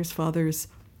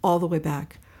the way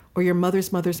back? Or your mother's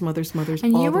and all the way back?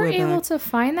 And you were able to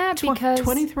find that because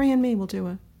 23andMe will do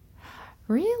it.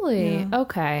 Really? Yeah.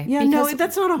 Okay. Yeah, no,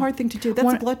 that's not a hard thing to do.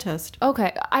 That's a blood test.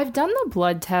 Okay. I've done the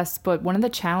blood test, but one of the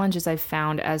challenges I've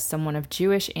found as someone of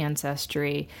Jewish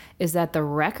ancestry is that the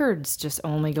records just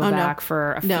only go back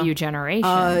for a few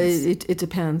generations. It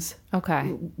depends.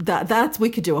 Okay. That's we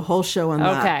could do a whole show on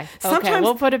that. Okay.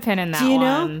 We'll put a pin in that do you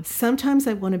one. know, sometimes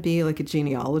I want to be like a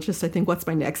genealogist. I think, what's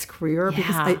my next career?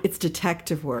 Because it's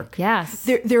detective work. Yes.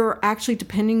 There are actually,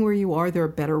 depending where you are, there are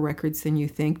better records than you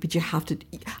think, but you have to,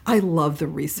 I love the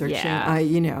researching.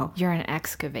 Yeah. You're an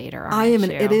excavator, aren't I am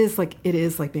you? it is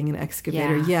like being an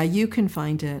excavator. Yeah, you can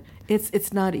find it.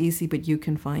 It's not easy, but you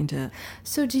can find it.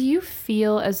 So do you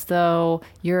feel as though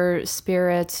your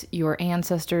spirits, your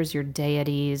ancestors, your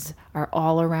deities are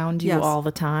all around you all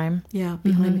the time? Yeah,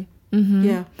 behind me. Mm-hmm.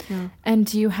 Yeah. And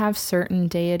do you have certain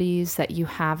deities that you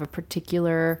have a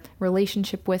particular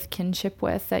relationship with, kinship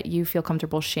with, that you feel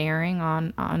comfortable sharing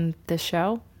on this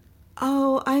show?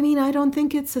 Oh, I mean, I don't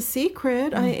think it's a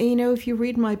secret. If you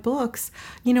read my books,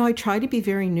 I try to be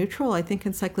very neutral. I think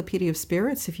Encyclopedia of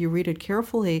Spirits, if you read it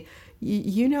carefully,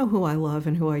 you know who I love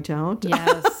and who I don't.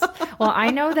 Yes. Well,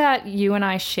 I know that you and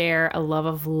I share a love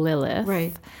of Lilith.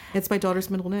 Right. It's my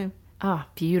daughter's middle name. Oh,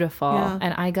 beautiful. Yeah.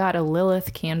 And I got a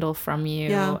Lilith candle from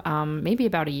you maybe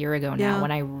about a year ago now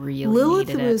when I really Lilith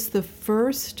needed it. was the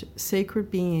first sacred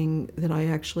being that I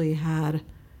actually had,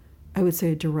 I would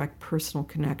say, a direct personal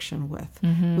connection with,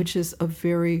 which is a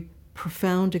very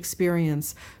profound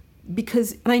experience.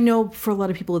 Because, and I know for a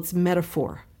lot of people it's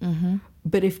metaphor,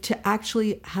 but if to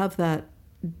actually have that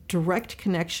direct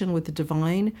connection with the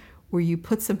divine, where you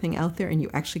put something out there and you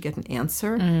actually get an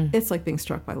answer, it's like being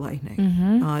struck by lightning.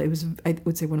 It was, I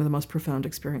would say, one of the most profound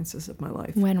experiences of my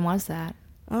life. When was that?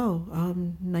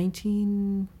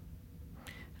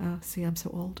 See, I'm so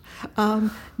old.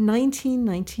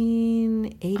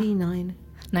 1989.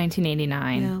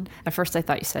 1989. Yeah. At first I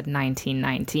thought you said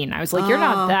 1919. I was like, you're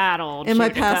not that old, in my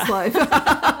Judika. past life.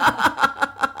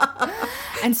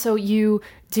 And so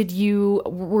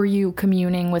were you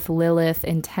communing with Lilith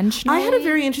intentionally? I had a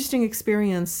very interesting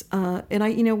experience.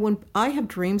 And when I have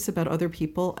dreams about other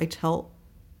people, I tell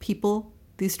people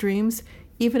these dreams,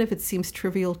 even if it seems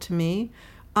trivial to me.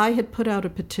 I had put out a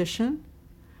petition,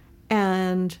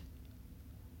 and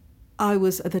I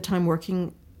was at the time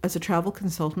working as a travel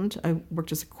consultant. I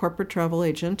worked as a corporate travel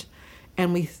agent,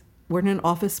 and we were in an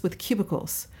office with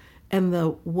cubicles. And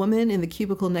the woman in the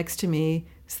cubicle next to me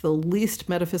is the least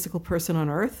metaphysical person on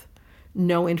earth.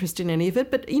 No interest in any of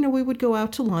it. But, we would go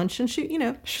out to lunch, and she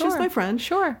was my friend.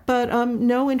 Sure. But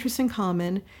no interest in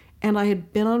common. And I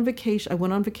had been on vacation. I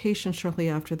went on vacation shortly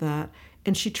after that.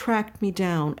 And she tracked me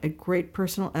down at great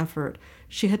personal effort.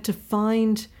 She had to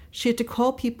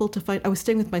call people to find, I was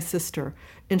staying with my sister,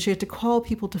 and she had to call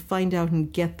people to find out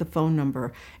and get the phone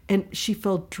number. And she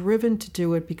felt driven to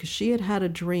do it because she had a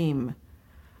dream.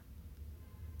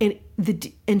 And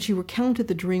she recounted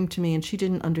the dream to me, and she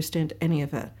didn't understand any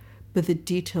of it. But the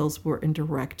details were a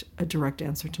direct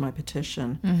answer to my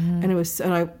petition.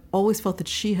 And I always felt that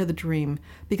she had the dream,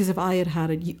 because if I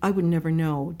had it, I would never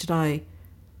know.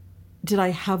 Did I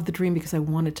have the dream because I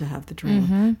wanted to have the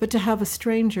dream? But to have a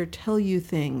stranger tell you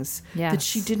things that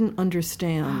she didn't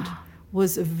understand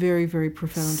was a very, very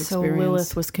profound experience. So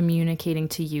Lilith was communicating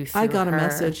to you through I got a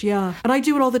message, yeah. And I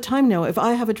do it all the time now. If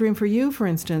I have a dream for you, for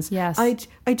instance, yes. I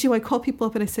do. I call people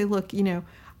up and I say, look,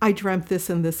 I dreamt this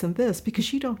and this and this,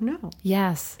 because you don't know.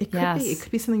 Yes. It could be. It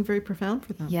could be something very profound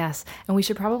for them. Yes. And we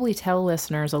should probably tell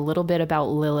listeners a little bit about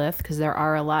Lilith, because there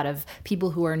are a lot of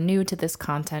people who are new to this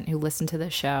content who listen to the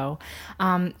show.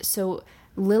 So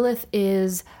Lilith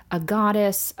is a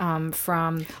goddess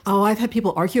from... Oh, I've had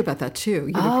people argue about that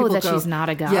too. She's not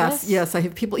a goddess? Yes. I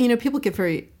have people, people get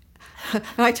very... And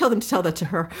I tell them to tell that to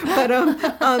her.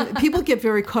 But people get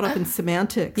very caught up in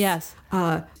semantics. Yes.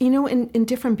 And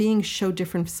different beings show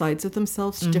different sides of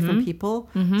themselves to different people.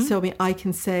 So, I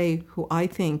can say who I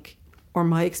think, or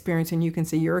my experience, and you can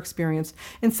say your experience.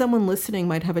 And someone listening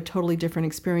might have a totally different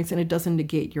experience, and it doesn't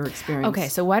negate your experience. Okay,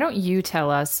 so why don't you tell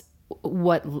us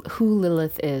who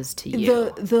Lilith is to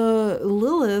you? The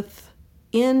Lilith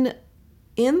in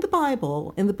the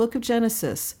Bible, in the book of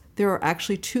Genesis, there are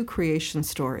actually two creation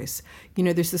stories.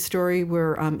 There's the story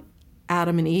where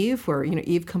Adam and Eve, where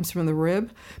Eve comes from the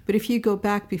rib. But if you go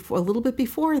back a little bit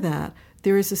before that,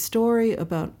 there is a story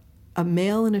about a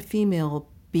male and a female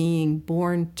being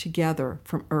born together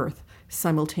from earth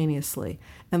simultaneously,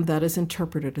 and that is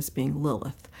interpreted as being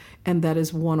Lilith. And that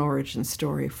is one origin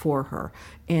story for her.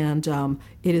 And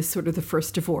it is sort of the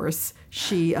first divorce.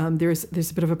 She there's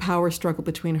a bit of a power struggle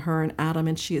between her and Adam,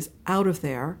 and she is out of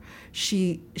there.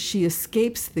 She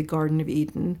escapes the Garden of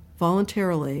Eden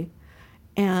voluntarily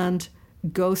and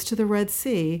goes to the Red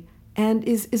Sea, and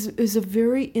is a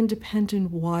very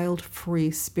independent, wild, free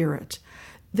spirit.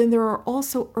 Then there are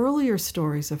also earlier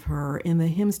stories of her in the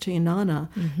hymns to Inanna.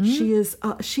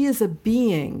 She is a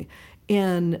being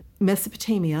in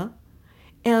Mesopotamia,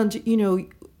 and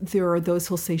there are those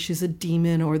who'll say she's a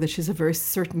demon or that she's a very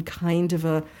certain kind of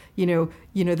a,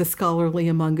 the scholarly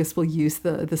among us will use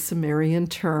the Sumerian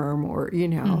term or,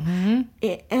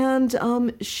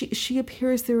 And she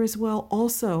appears there as well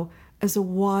also as a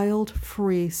wild,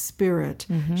 free spirit.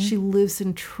 She lives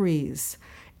in trees.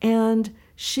 And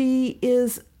she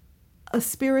is a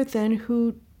spirit then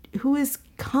who is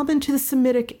common to the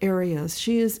Semitic areas.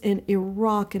 She is in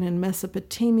Iraq and in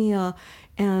Mesopotamia,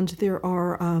 and there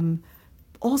are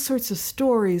all sorts of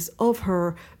stories of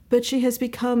her, but she has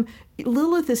become,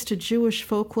 Lilith is to Jewish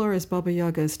folklore as Baba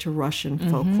Yaga is to Russian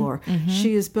folklore.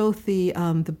 She is both the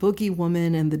boogie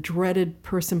woman and the dreaded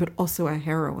person, but also a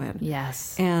heroine.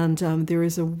 Yes. And there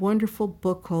is a wonderful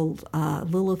book called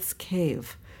Lilith's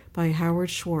Cave by Howard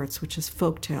Schwartz, which is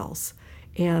folktales.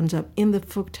 And in the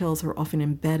folktales are often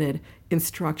embedded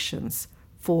instructions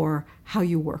for how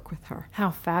you work with her.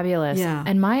 How fabulous. Yeah.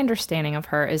 And my understanding of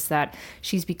her is that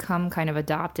she's become kind of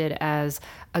adopted as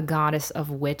a goddess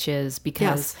of witches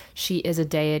because she is a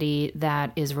deity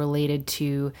that is related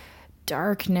to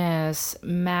darkness,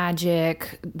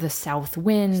 magic, the south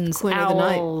winds, Queen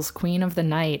owls, Queen of the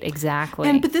Night,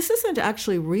 exactly. But this isn't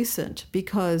actually recent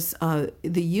because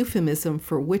the euphemism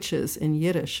for witches in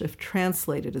Yiddish, if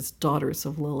translated, is daughters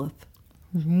of Lilith.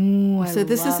 Ooh, So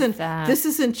this that.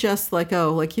 isn't just like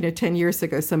 10 years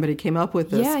ago somebody came up with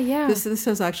this. Yeah. This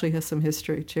has some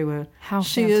history to it. How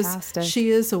she fantastic. She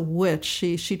is a witch.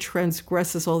 She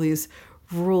transgresses all these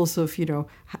rules of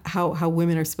how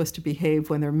women are supposed to behave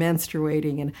when they're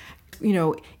menstruating, and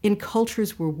in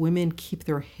cultures where women keep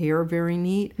their hair very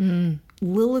neat,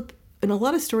 Lilith. In a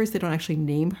lot of stories, they don't actually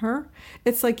name her.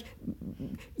 It's like,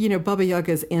 Baba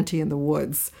Yaga is Auntie in the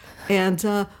Woods,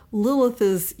 and Lilith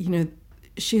is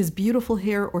she has beautiful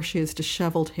hair, or she has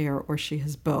disheveled hair, or she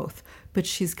has both. But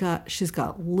she's got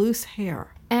loose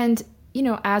hair. And,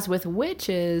 as with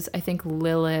witches, I think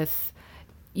Lilith,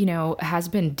 has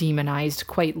been demonized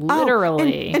quite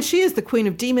literally. And she is the queen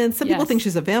of demons. Some people Yes. think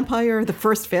she's a vampire, the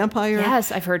first vampire.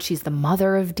 Yes, I've heard she's the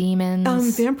mother of demons.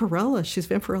 Vampirella. She's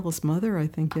Vampirella's mother, I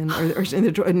think, in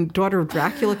the Daughter of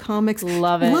Dracula comics.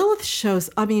 Love it. Lilith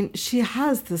she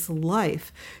has this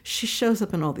life. She shows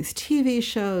up in all these TV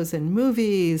shows and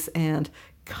movies and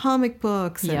comic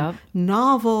books and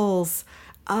novels,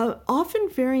 often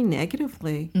very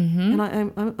negatively. And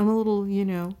I'm a little,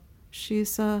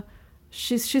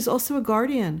 she's also a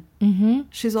guardian.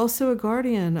 She's also a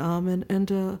guardian,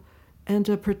 and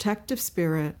a protective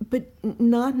spirit, but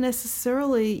not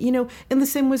necessarily, in the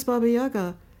same way as Baba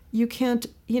Yaga. You can't,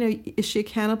 is she a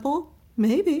cannibal?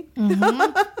 Maybe.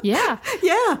 Yeah.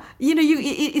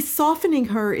 Yeah. Softening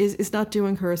her is not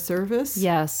doing her a service.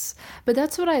 Yes. But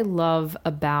that's what I love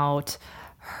about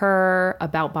her,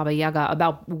 about Baba Yaga,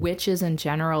 about witches in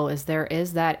general, is there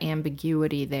is that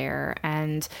ambiguity there,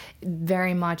 and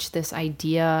very much this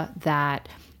idea that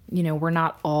we're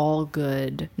not all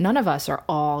good. None of us are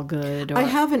all good. I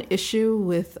have an issue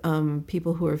with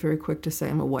people who are very quick to say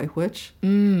I'm a white witch.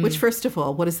 Which, first of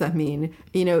all, what does that mean?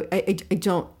 I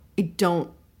don't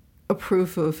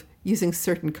approve of using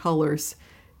certain colors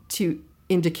to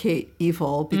indicate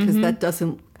evil, because that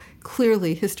doesn't.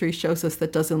 Clearly, history shows us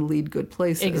that doesn't lead good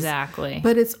places. Exactly.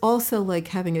 But it's also like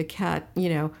having a cat,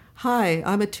 hi,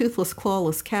 I'm a toothless,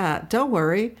 clawless cat. Don't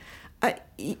worry.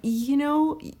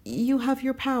 You have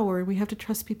your power, and we have to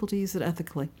trust people to use it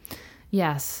ethically.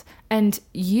 Yes. And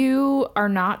you are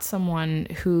not someone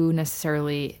who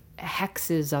necessarily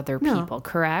hexes other people,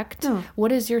 correct? No.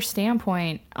 What is your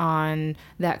standpoint on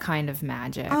that kind of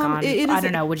magic? I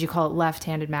don't know, would you call it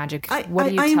left-handed magic? What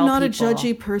do you I'm tell not people? a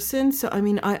judgy person, so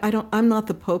I'm not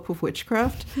the Pope of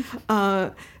witchcraft.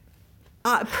 I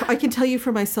can tell you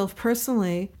for myself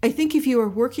personally, I think if you are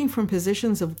working from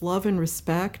positions of love and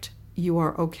respect, you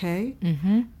are okay.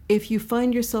 If you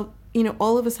find yourself,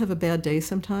 all of us have a bad day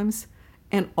sometimes,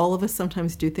 and all of us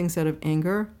sometimes do things out of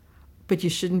anger, but you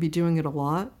shouldn't be doing it a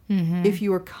lot. If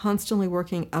you are constantly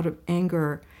working out of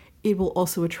anger, it will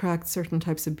also attract certain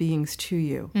types of beings to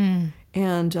you.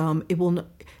 And it will,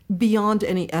 beyond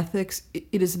any ethics,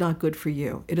 it is not good for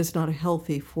you. It is not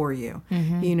healthy for you.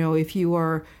 If you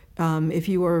are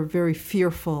very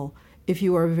fearful, if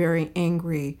you are very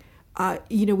angry, I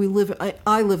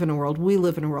live in a world, we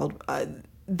live in a world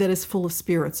that is full of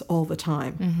spirits all the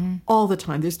time. All the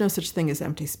time. There's no such thing as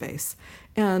empty space.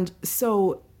 And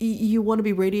so you want to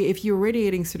be if you're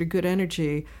radiating sort of good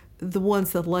energy, the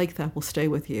ones that like that will stay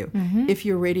with you. If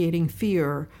you're radiating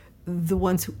fear, the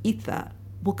ones who eat that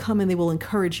will come and they will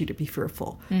encourage you to be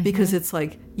fearful because it's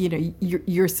like,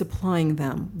 you're supplying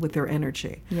them with their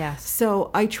energy. Yes. So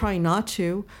I try not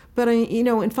to, but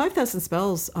in 5,000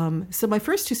 Spells, so my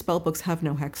first 2 spell books have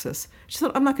no hexes. She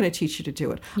said, I'm not going to teach you to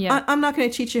do it. Yeah. I'm not going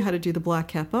to teach you how to do the Black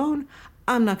Cat Bone.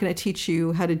 I'm not going to teach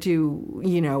you how to do,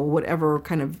 whatever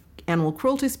kind of animal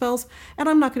cruelty spells, and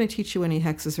I'm not going to teach you any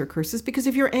hexes or curses, because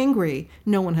if you're angry,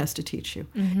 no one has to teach you.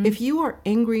 If you are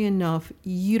angry enough,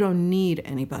 you don't need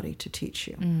anybody to teach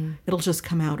you. It'll just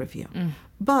come out of you.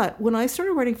 But when I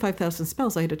started writing 5,000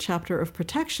 Spells, I had a chapter of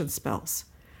protection spells,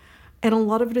 and a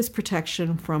lot of it is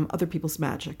protection from other people's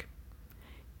magic.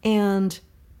 And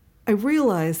I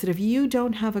realized that if you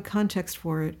don't have a context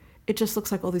for it, it just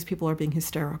looks like all these people are being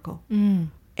hysterical.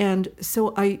 And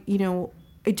so I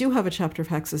do have a chapter of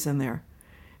hexes in there.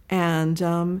 And,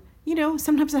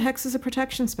 sometimes a hex is a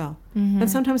protection spell. And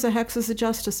sometimes a hex is a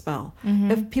justice spell.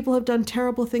 If people have done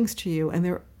terrible things to you and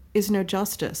there is no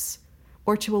justice,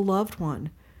 or to a loved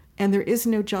one, and there is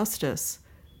no justice,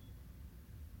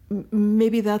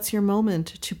 maybe that's your moment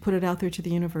to put it out there to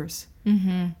the universe.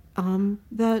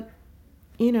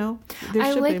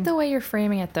 I like the way you're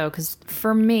framing it, though, because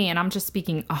for me, and I'm just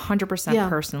speaking 100%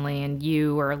 personally, and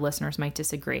you or listeners might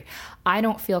disagree, I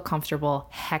don't feel comfortable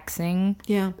hexing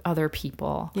other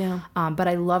people. But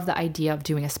I love the idea of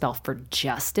doing a spell for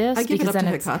justice. I give it up to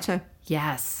Hecate.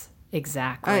 Yes,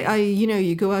 exactly.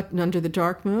 You go out under the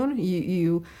dark moon.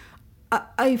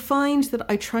 I find that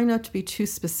I try not to be too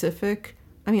specific.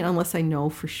 I mean, unless I know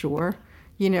for sure.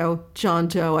 John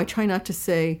Doe. I try not to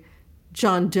say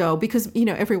John Doe, because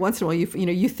every once in a while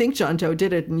you think John Doe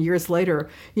did it, and years later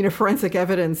forensic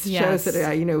evidence shows that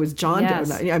it was John Doe.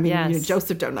 Not,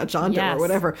 Joseph Doe, not John Doe or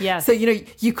whatever. So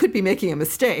you could be making a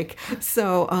mistake.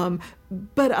 So,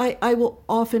 but I will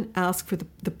often ask for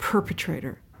the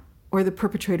perpetrator, or the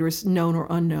perpetrator is known or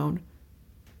unknown.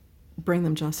 Bring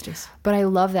them justice. But I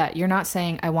love that you're not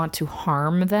saying I want to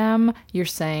harm them. You're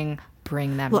saying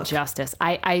bring them justice.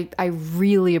 I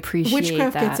really appreciate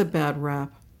witchcraft that. Gets a bad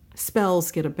rap.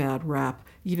 Spells get a bad rap.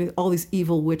 All these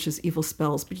evil witches, evil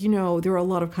spells. But there are a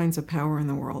lot of kinds of power in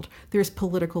the world. There's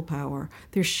political power.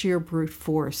 There's sheer brute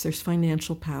force. There's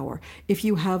financial power. If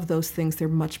you have those things, they're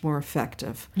much more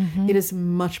effective. It is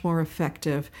much more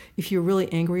effective. If you're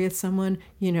really angry at someone,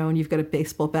 and you've got a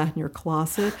baseball bat in your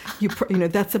closet,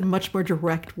 that's a much more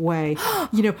direct way.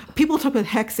 People talk about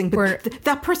hexing, but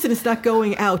that person is not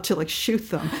going out to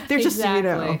shoot them. They're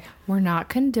exactly. just, We're not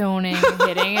condoning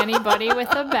hitting anybody with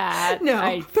a bat.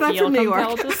 No, but I'm from New York.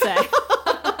 To say. But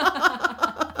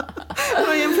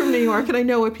I am from New York, and I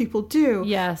know what people do.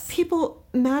 Yes.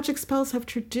 Magic spells have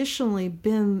traditionally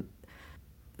been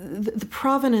the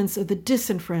provenance of the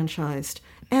disenfranchised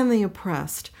and the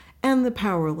oppressed and the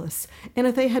powerless. And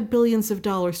if they had billions of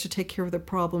dollars to take care of their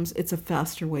problems, it's a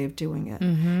faster way of doing it.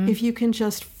 If you can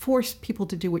just force people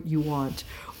to do what you want,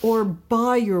 or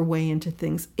buy your way into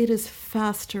things, it is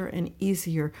faster and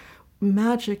easier.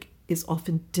 Magic is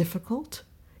often difficult.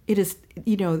 It is,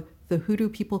 the hoodoo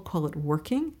people call it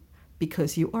working,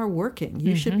 because you are working.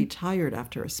 You should be tired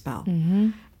after a spell.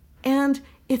 And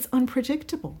it's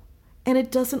unpredictable. And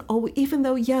it doesn't always, even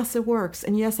though, yes, it works.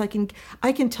 And yes, I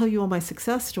can tell you all my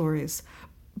success stories,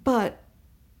 but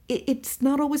it's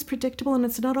not always predictable, and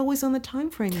it's not always on the time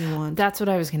frame you want. That's what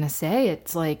I was going to say.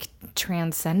 It's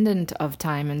transcendent of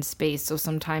time and space. So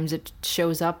sometimes it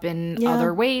shows up in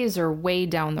other ways, or way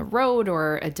down the road,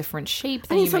 or a different shape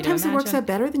than you might imagine. Sometimes it works out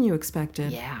better than you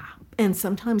expected. Yeah. And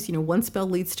sometimes, one spell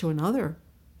leads to another.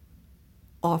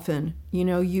 Often,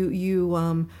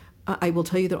 I will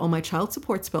tell you that all my child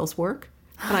support spells work.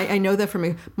 And I know that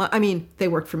from they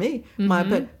work for me.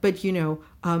 But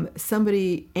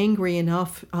somebody angry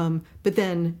enough, but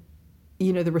then,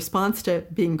 the response to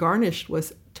being garnished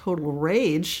was total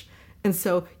rage. And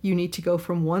so you need to go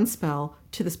from one spell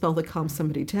to the spell that calms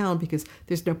somebody down, because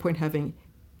there's no point having,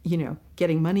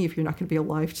 getting money if you're not going to be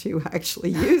alive to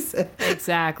actually use it.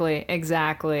 Exactly.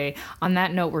 On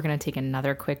that note, we're going to take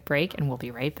another quick break, and we'll be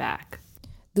right back.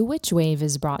 The Witch Wave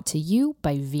is brought to you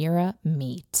by Vera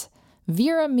Meat.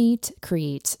 Vera Meat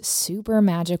creates super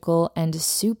magical and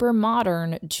super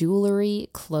modern jewelry,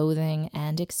 clothing,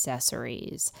 and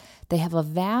accessories. They have a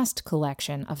vast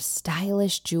collection of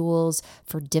stylish jewels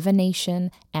for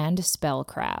divination and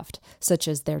spellcraft, such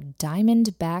as their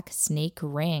diamond-back snake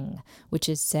ring, which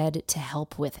is said to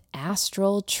help with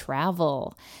astral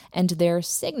travel, and their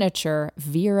signature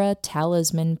Vera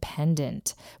Talisman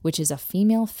pendant, which is a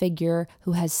female figure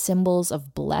who has symbols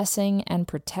of blessing and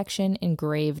protection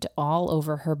engraved all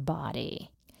over her body.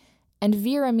 And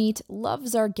Vera Meat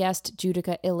loves our guest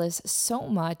Judika Illes so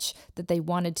much that they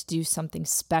wanted to do something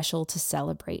special to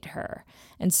celebrate her.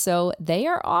 And so they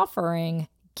are offering,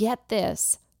 get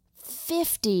this,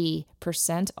 50%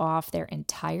 off their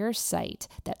entire site.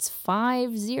 That's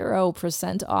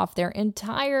 50% off their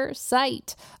entire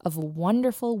site of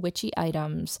wonderful witchy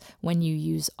items when you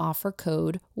use offer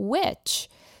code WITCH.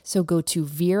 So go to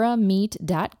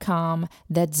verameat.com.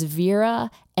 That's Vera,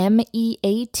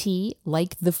 MEAT,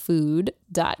 like the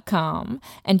food.com,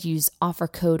 and use offer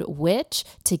code WITCH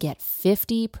to get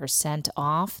 50%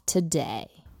 off today.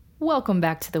 Welcome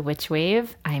back to the Witch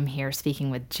Wave. I'm here speaking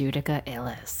with Judika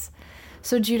Illes.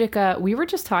 So Judika, we were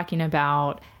just talking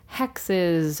about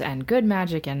hexes and good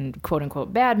magic and quote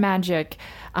unquote bad magic.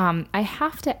 I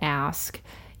have to ask,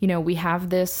 we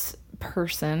have this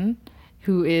person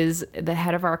who is the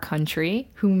head of our country,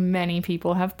 who many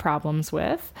people have problems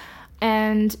with.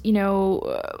 And,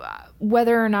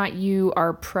 whether or not you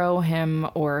are pro him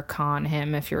or con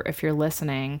him, if you're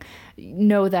listening,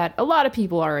 know that a lot of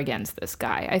people are against this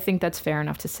guy. I think that's fair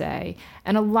enough to say.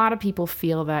 And a lot of people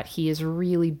feel that he is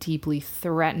really deeply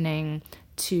threatening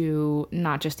to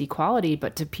not just equality,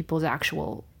 but to people's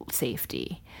actual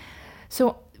safety.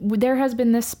 So there has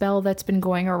been this spell that's been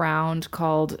going around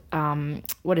called,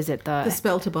 what is it? The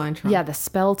spell to bind Trump. Yeah, the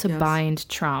spell to bind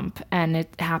Trump. And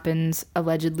it happens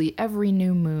allegedly every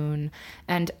new moon.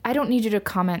 And I don't need you to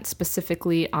comment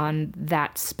specifically on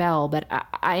that spell, but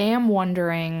I am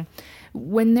wondering,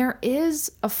 when there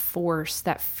is a force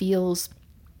that feels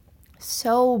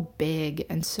so big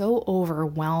and so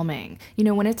overwhelming,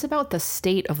 when it's about the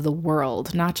state of the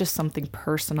world, not just something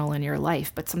personal in your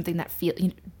life, but something that feels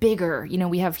bigger.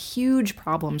 We have huge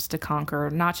problems to conquer,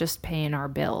 not just paying our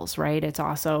bills, right? It's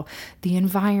also the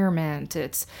environment.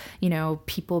 It's,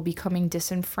 people becoming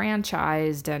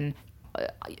disenfranchised, and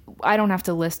I don't have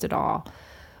to list it all.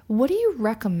 What do you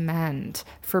recommend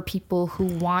for people who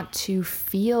want to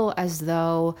feel as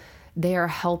though they are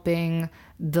helping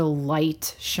the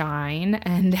light shine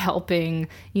and helping,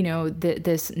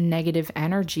 this negative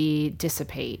energy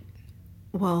dissipate?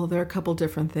 Well, there are a couple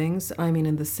different things. I mean,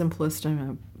 in the simplest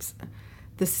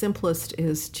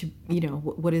is to,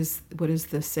 what is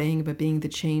the saying about being the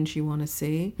change you want to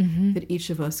see? Mm-hmm. That each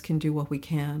of us can do what we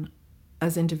can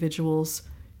as individuals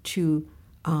to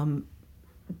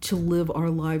live our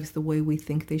lives the way we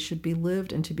think they should be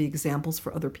lived, and to be examples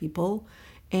for other people,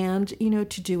 and,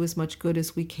 to do as much good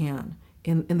as we can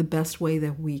in the best way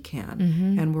that we can.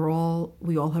 Mm-hmm. And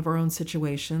we all have our own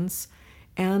situations,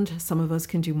 and some of us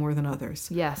can do more than others.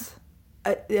 Yes.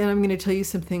 And I'm going to tell you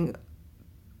something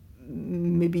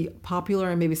maybe popular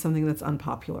and maybe something that's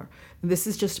unpopular. This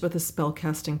is just about the spell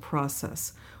casting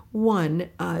process. One,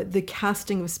 the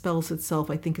casting of spells itself,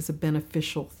 I think, is a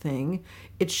beneficial thing.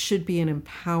 It should be an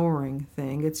empowering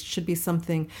thing. It should be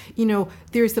something,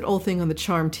 there's that old thing on the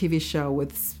Charmed TV show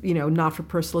with, not for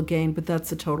personal gain, but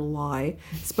that's a total lie.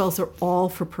 Spells are all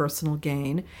for personal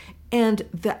gain. And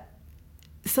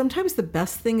sometimes the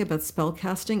best thing about spell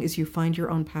casting is you find your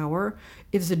own power.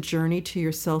 It is a journey to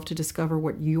yourself to discover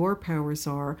what your powers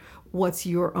are, what's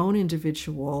your own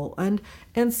individual.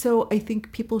 And so I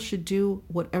think people should do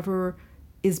whatever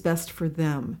is best for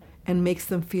them and makes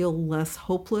them feel less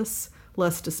hopeless,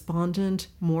 less despondent,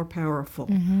 more powerful.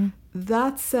 Mm-hmm.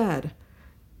 That said,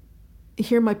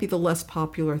 here might be the less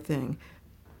popular thing.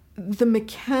 The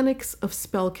mechanics of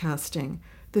spell casting,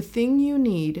 the thing you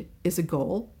need is a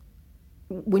goal.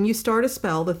 When you start a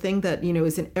spell, the thing that,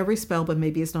 is in every spell, but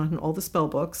maybe it's not in all the spell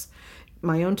books,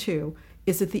 my own too,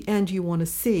 is at the end you want to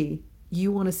see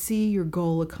your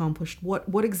goal accomplished.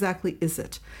 What exactly is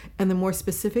it? And the more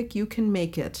specific you can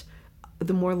make it,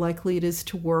 the more likely it is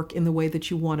to work in the way that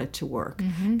you want it to work.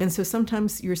 Mm-hmm. And so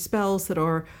sometimes your spells that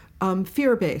are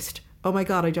fear-based, oh my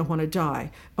God, I don't want to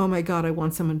die. Oh my God, I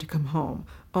want someone to come home.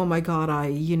 Oh my God,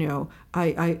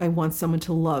 I want someone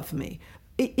to love me.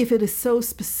 If it is so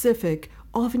specific,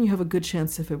 often you have a good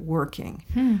chance of it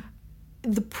working.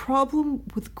 The problem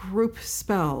with group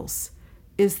spells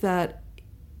is that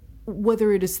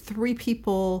whether it is 3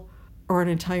 people or an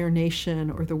entire nation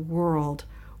or the world,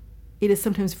 it is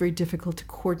sometimes very difficult to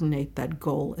coordinate that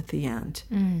goal at the end.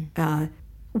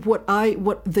 What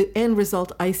the end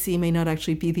result I see may not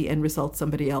actually be the end result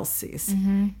somebody else sees.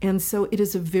 Mm-hmm. And so it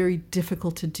is a very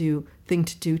difficult thing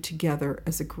to do together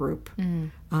as a group.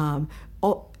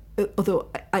 Although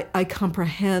I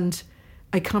comprehend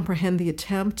the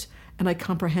attempt, and I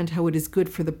comprehend how it is good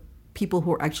for the people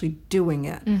who are actually doing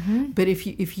it. Mm-hmm. But if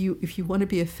you want to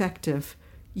be effective,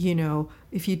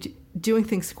 if you doing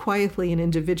things quietly and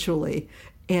individually,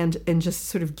 and just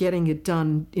sort of getting it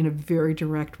done in a very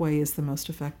direct way is the most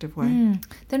effective way.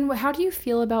 Then how do you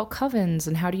feel about covens,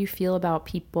 and how do you feel about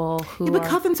people who But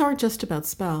covens aren't just about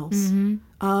spells.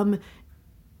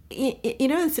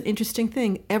 It's an interesting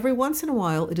thing. Every once in a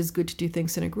while, it is good to do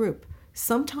things in a group.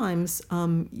 Sometimes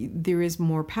there is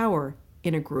more power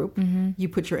in a group. You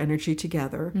put your energy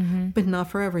together, but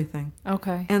not for everything.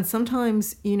 Okay. And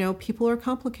sometimes, people are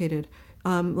complicated.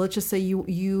 Let's just say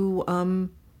you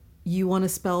want to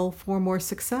spell for more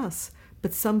success,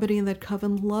 but somebody in that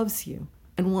coven loves you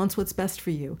and wants what's best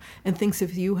for you and thinks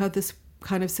if you have this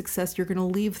kind of success, you're going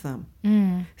to leave them.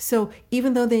 So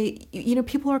even though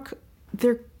people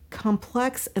they're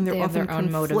complex and they're They have often their own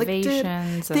conflicted.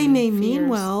 motivations They and may mean fears.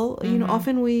 well.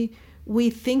 Often we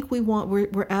think we want.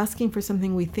 We're asking for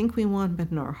something we think we want,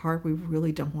 but in our heart we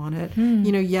really don't want it.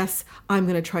 Yes, I'm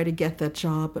going to try to get that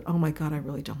job, but oh my God, I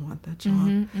really don't want that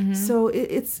job. So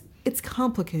it's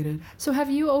complicated. So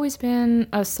have you always been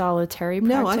a solitary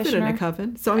practitioner? No, I've been in a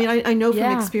coven. So I know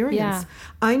from experience. Yeah.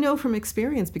 I know from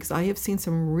experience because I have seen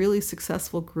some really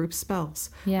successful group spells.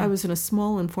 Yeah. I was in a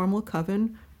small informal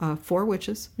coven, 4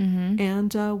 witches,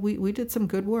 and we did some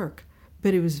good work.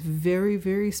 But it was very,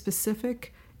 very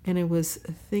specific, and it was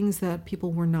things that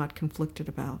people were not conflicted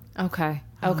about. Okay.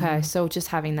 So just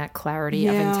having that clarity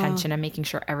of intention and making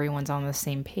sure everyone's on the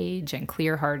same page and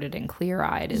clear-hearted and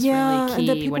clear-eyed is really and that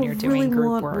key people when you're doing really group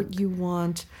want work. what you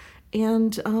want.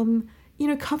 And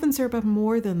covens are about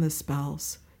more than the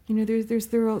spells. There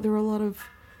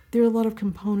are a lot of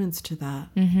components to that.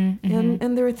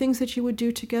 And there are things that you would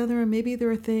do together, and maybe there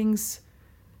are things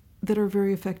that are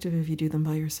very effective if you do them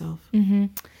by yourself.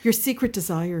 Your secret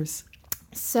desires.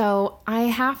 So I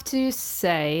have to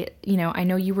say, I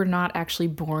know you were not actually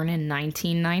born in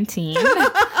 1919,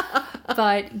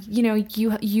 but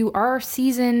you are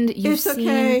seasoned. It's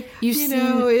okay.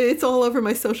 It's all over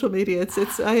my social media.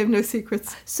 I have no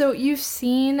secrets. So you've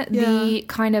seen the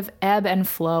kind of ebb and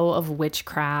flow of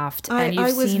witchcraft. And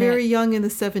I was very young in the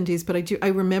 70s, but I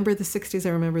remember the 60s. I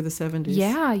remember the 70s.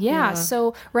 Yeah.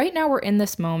 So right now we're in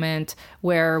this moment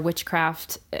where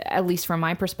witchcraft, at least from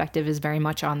my perspective, is very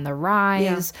much on the rise.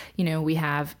 We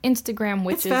have Instagram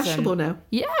witches. It's fashionable now.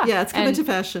 Yeah. Yeah, it's come into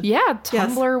fashion. Yeah,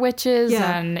 Tumblr witches,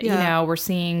 Yeah, and yeah. we're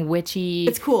seeing witchy.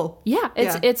 It's cool. Yeah,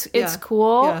 it's Yeah.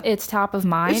 cool. Yeah. It's top of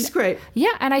mind. It's great. Yeah,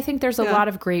 and I think there's a Yeah. lot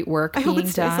of great work I being hope it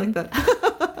stays done. like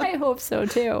that. I hope so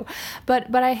too.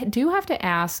 But I do have to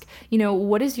ask,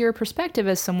 what is your perspective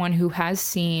as someone who has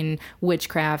seen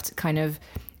witchcraft kind of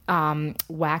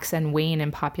wax and wane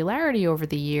in popularity over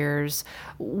the years?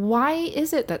 Why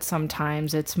is it that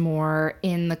sometimes it's more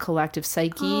in the collective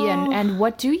psyche? And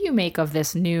what do you make of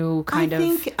this new kind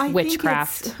of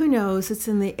witchcraft? Who knows? It's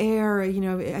in the air.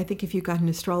 I think if you got an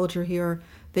astrologer here,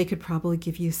 they could probably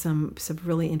give you some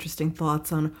really interesting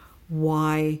thoughts on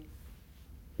why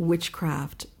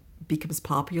witchcraft becomes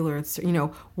popular. It's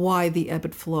why the ebb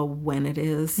and flow when it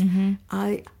is.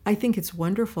 I think it's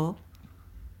wonderful.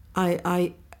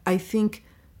 I think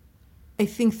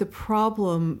the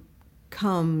problem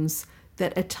comes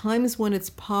that at times when it's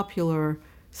popular,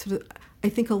 sort of, I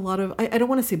think a lot of, I don't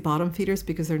want to say bottom feeders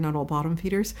because they're not all bottom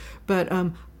feeders, but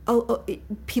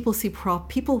people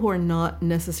people who are not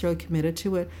necessarily committed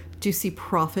to it do see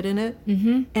profit in it,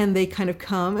 and they kind of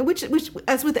come, which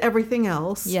as with everything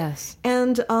else. Yes.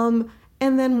 And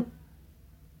then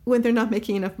when they're not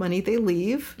making enough money, they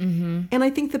leave. And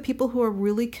I think the people who are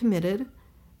really committed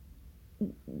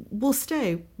will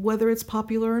stay, whether it's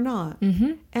popular or not.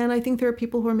 And I think there are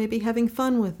people who are maybe having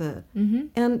fun with it.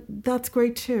 And that's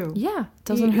great too. Yeah,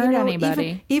 doesn't hurt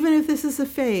anybody. Even if this is a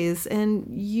phase and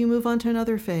you move on to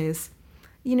another phase,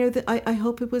 I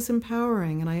hope it was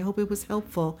empowering and I hope it was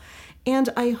helpful. And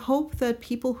I hope that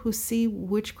people who see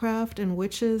witchcraft and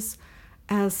witches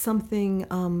as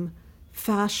something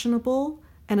fashionable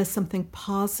and as something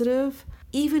positive,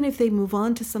 even if they move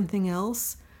on to something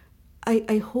else,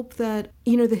 I hope that,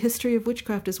 the history of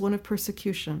witchcraft is one of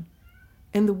persecution.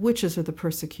 And the witches are the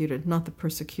persecuted, not the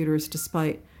persecutors,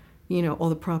 despite, all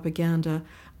the propaganda.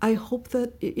 I hope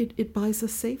that it buys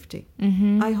us safety.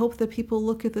 I hope that people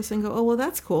look at this and go, oh, well,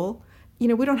 that's cool.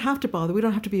 We don't have to bother. We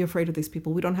don't have to be afraid of these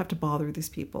people. We don't have to bother these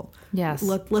people. Yes.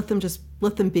 Let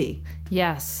them be.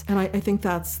 Yes. And I think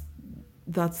that's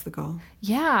that's the goal.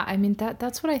 Yeah, I mean,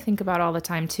 that's what I think about all the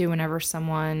time, too, whenever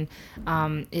someone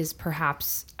is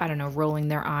perhaps, I don't know, rolling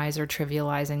their eyes or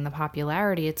trivializing the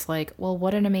popularity. It's like, well,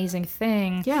 what an amazing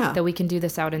thing that we can do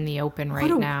this out in the open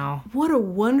now. What a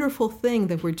wonderful thing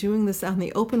that we're doing this out in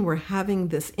the open. We're having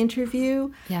this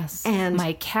interview. Yes. And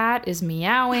my cat is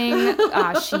meowing.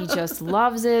 She just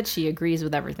loves it. She agrees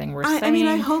with everything we're saying. I mean,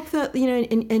 I hope that,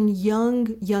 and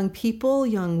young people,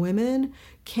 young women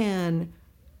can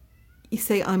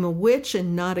say I'm a witch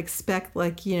and not expect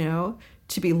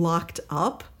to be locked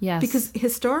up. Yes. Because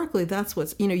historically that's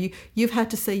what's, you've had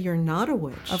to say you're not a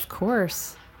witch. Of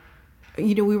course.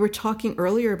 We were talking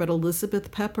earlier about Elizabeth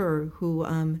Pepper, who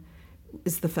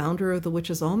is the founder of the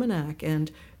Witch's Almanac, and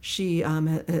she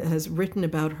has written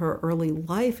about her early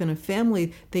life in a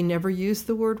family. They never used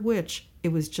the word witch.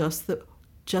 It was just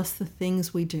the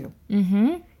things we do.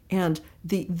 Mm-hmm. And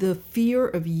the fear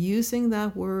of using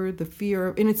that word,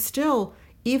 and it's still,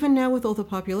 even now with all the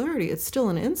popularity, it's still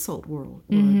an insult word.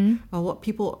 Mm-hmm. What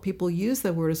people use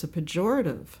that word as a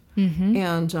pejorative, mm-hmm.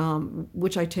 and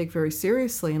which I take very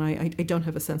seriously, and I don't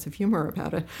have a sense of humor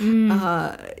about it.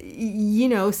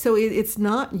 So it's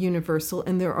not universal,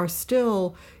 and there are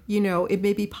still, it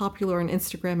may be popular on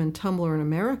Instagram and Tumblr in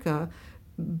America,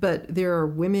 but there are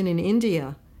women in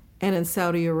India and in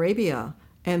Saudi Arabia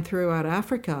and throughout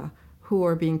Africa who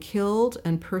are being killed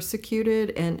and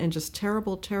persecuted and just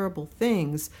terrible, terrible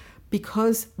things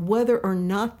because whether or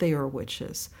not they are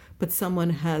witches, but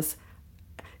somehow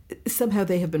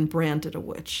they have been branded a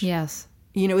witch. Yes.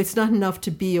 It's not enough to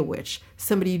be a witch.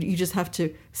 You just have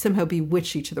to somehow be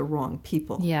witchy to the wrong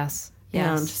people. Yes.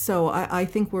 And so I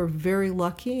think we're very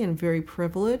lucky and very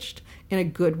privileged in a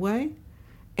good way.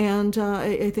 And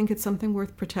I think it's something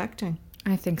worth protecting.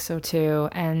 I think so too.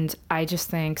 And I just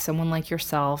think someone like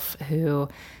yourself who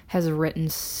has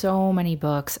written so many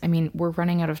books. I mean, we're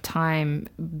running out of time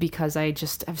because I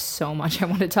just have so much I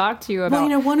want to talk to you about.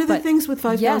 Well, one of the things with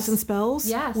 5,000 Spells,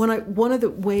 yes. One of the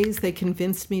ways they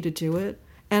convinced me to do it,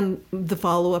 and the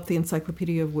follow-up, the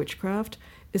Encyclopedia of Witchcraft,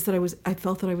 is that I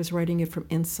felt that I was writing it from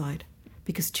inside.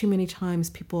 Because too many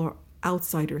times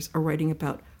outsiders are writing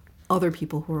about other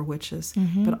people who are witches,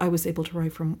 mm-hmm. but I was able to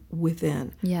write from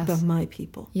within, about my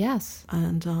people. Yes.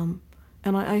 And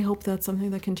I hope that's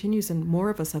something that continues and more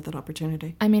of us have that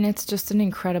opportunity. I mean, it's just an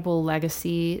incredible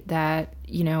legacy that,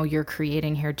 you're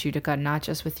creating here, Judika, not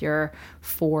just with your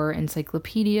 4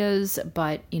 encyclopedias,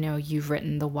 but, you've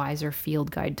written the Wiser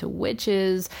Field Guide to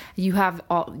Witches. You have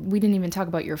we didn't even talk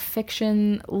about your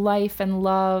fiction life and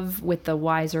love with the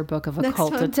Wiser Book of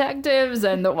Occult Detectives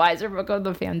and the Wiser Book of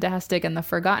the Fantastic and the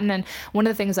Forgotten. And one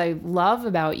of the things I love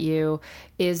about you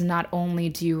is not only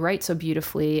do you write so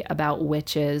beautifully about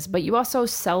witches, but you also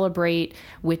celebrate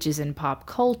witches in pop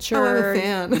culture. Oh, I'm a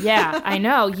fan. Yeah, I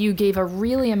know. You gave a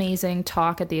really amazing talk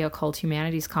at the Occult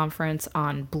Humanities Conference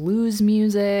on blues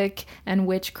music and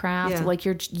witchcraft. Yeah. Like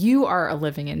you are a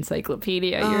living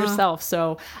encyclopedia yourself.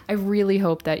 So I really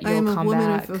hope that you'll come back. I am a woman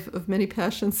of many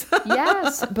passions.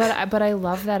 Yes, but I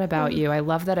love that about you. I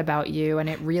love that about you, and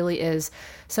it really is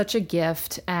such a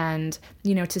gift. And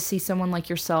to see someone like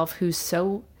yourself who's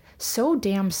so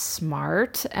damn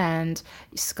smart and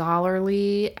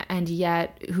scholarly, and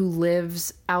yet who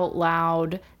lives out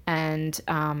loud and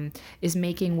is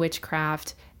making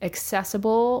witchcraft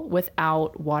accessible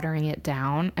without watering it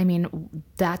down. I mean,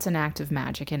 that's an act of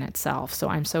magic in itself. So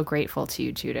I'm so grateful to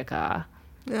you, Judika.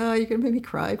 Oh, you're going to make me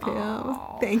cry, Pam.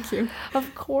 Oh, thank you.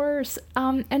 Of course.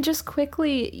 And just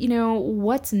quickly,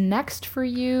 what's next for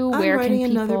you? I'm writing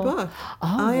another book. Oh.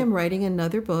 I am writing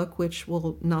another book, which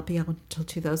will not be out until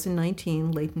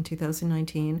 2019, late in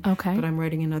 2019. Okay. But I'm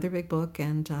writing another big book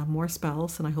and more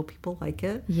spells, and I hope people like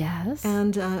it. Yes.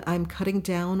 And I'm cutting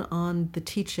down on the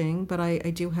teaching, but I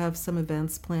do have some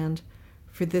events planned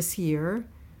for this year.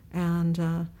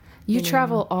 And you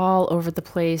travel all over the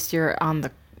place. You're on the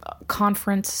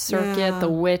conference circuit, the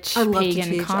witch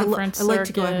pagan conference circuit. I like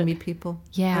to go out and meet people.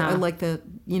 Yeah. I like that,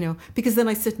 because then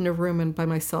I sit in a room and by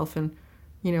myself and,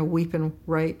 weep and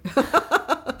write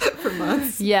for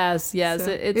months. Yes. So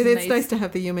it's nice to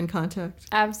have the human contact.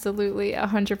 Absolutely,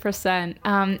 100%.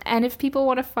 And if people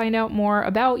want to find out more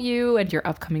about you and your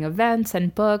upcoming events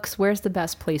and books, where's the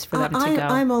best place for them to go?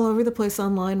 I'm all over the place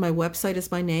online. My website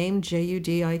is my name,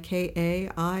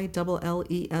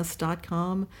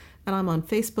 JUDIKAILLES.com. And I'm on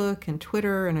Facebook and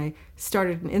Twitter, and I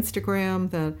started an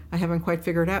Instagram that I haven't quite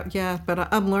figured out yet,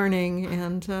 but I'm learning,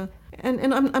 and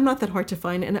I'm not that hard to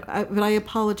find. But I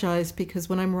apologize because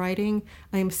when I'm writing,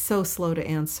 I am so slow to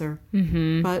answer.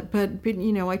 Mm-hmm. But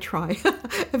I try.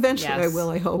 Eventually, Yes. I will.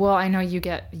 I hope. Well, I know you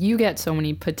get so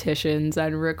many petitions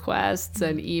and requests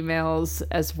and emails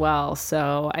as well.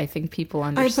 So I think people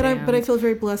understand. But I feel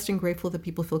very blessed and grateful that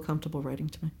people feel comfortable writing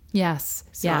to me. Yes.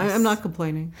 So yes. I'm not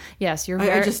complaining. Yes, you're I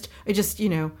very.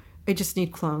 I just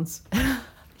need clones.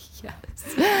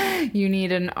 Yes. You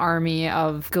need an army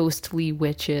of ghostly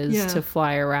witches Yeah. to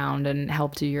fly around and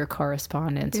help do your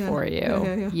correspondence Yeah. for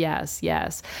you. Yeah.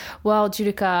 Yes. Well,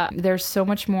 Judika, there's so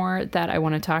much more that I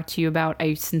want to talk to you about.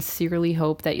 I sincerely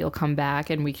hope that you'll come back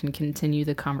and we can continue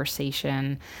the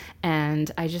conversation.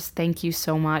 And I just thank you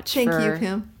so much Thank for you,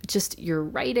 Kim. just your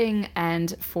writing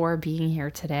and for being here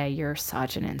today. You're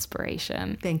such an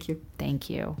inspiration. Thank you. Thank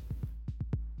you.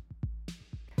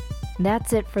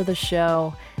 That's it for the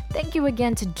show. Thank you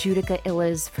again to Judika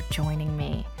Illes for joining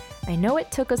me. I know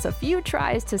it took us a few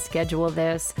tries to schedule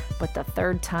this, but the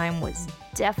third time was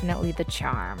definitely the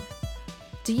charm.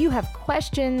 Do you have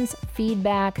questions,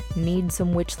 feedback, need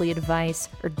some witchly advice,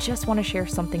 or just want to share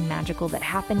something magical that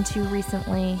happened to you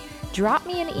recently? Drop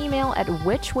me an email at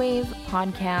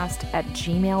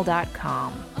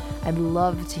witchwavepodcast@gmail.com. I'd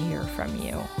love to hear from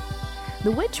you.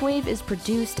 The Witch Wave is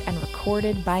produced and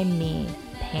recorded by me,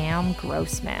 Pam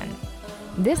Grossman.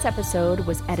 This episode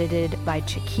was edited by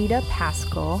Chiquita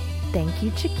Pascal, thank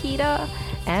you Chiquita,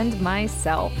 and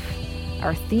myself.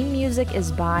 Our theme music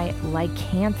is by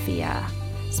Lycanthia.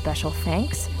 Special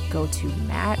thanks go to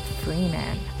Matt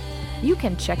Freeman. You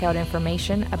can check out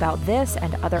information about this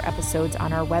and other episodes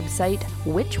on our website,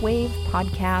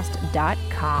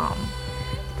 witchwavepodcast.com.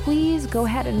 Please go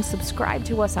ahead and subscribe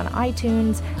to us on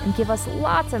iTunes and give us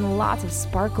lots and lots of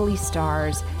sparkly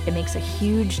stars. It makes a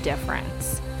huge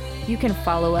difference. You can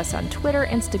follow us on Twitter,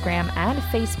 Instagram, and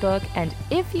Facebook, and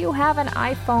if you have an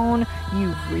iPhone,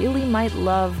 you really might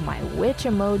love my witch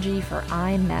emoji for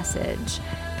iMessage.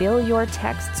 Fill your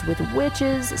texts with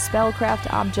witches,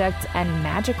 spellcraft objects, and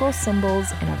magical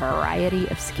symbols in a variety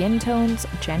of skin tones,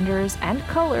 genders, and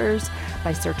colors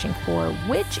by searching for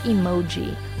Witch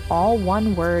Emoji, all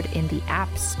one word, in the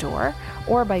App Store,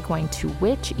 or by going to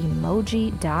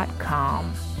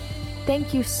witchemoji.com.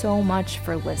 Thank you so much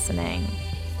for listening.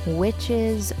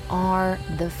 Witches are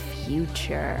the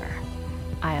future.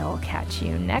 I'll catch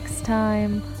you next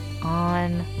time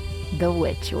on The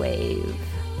Witch Wave.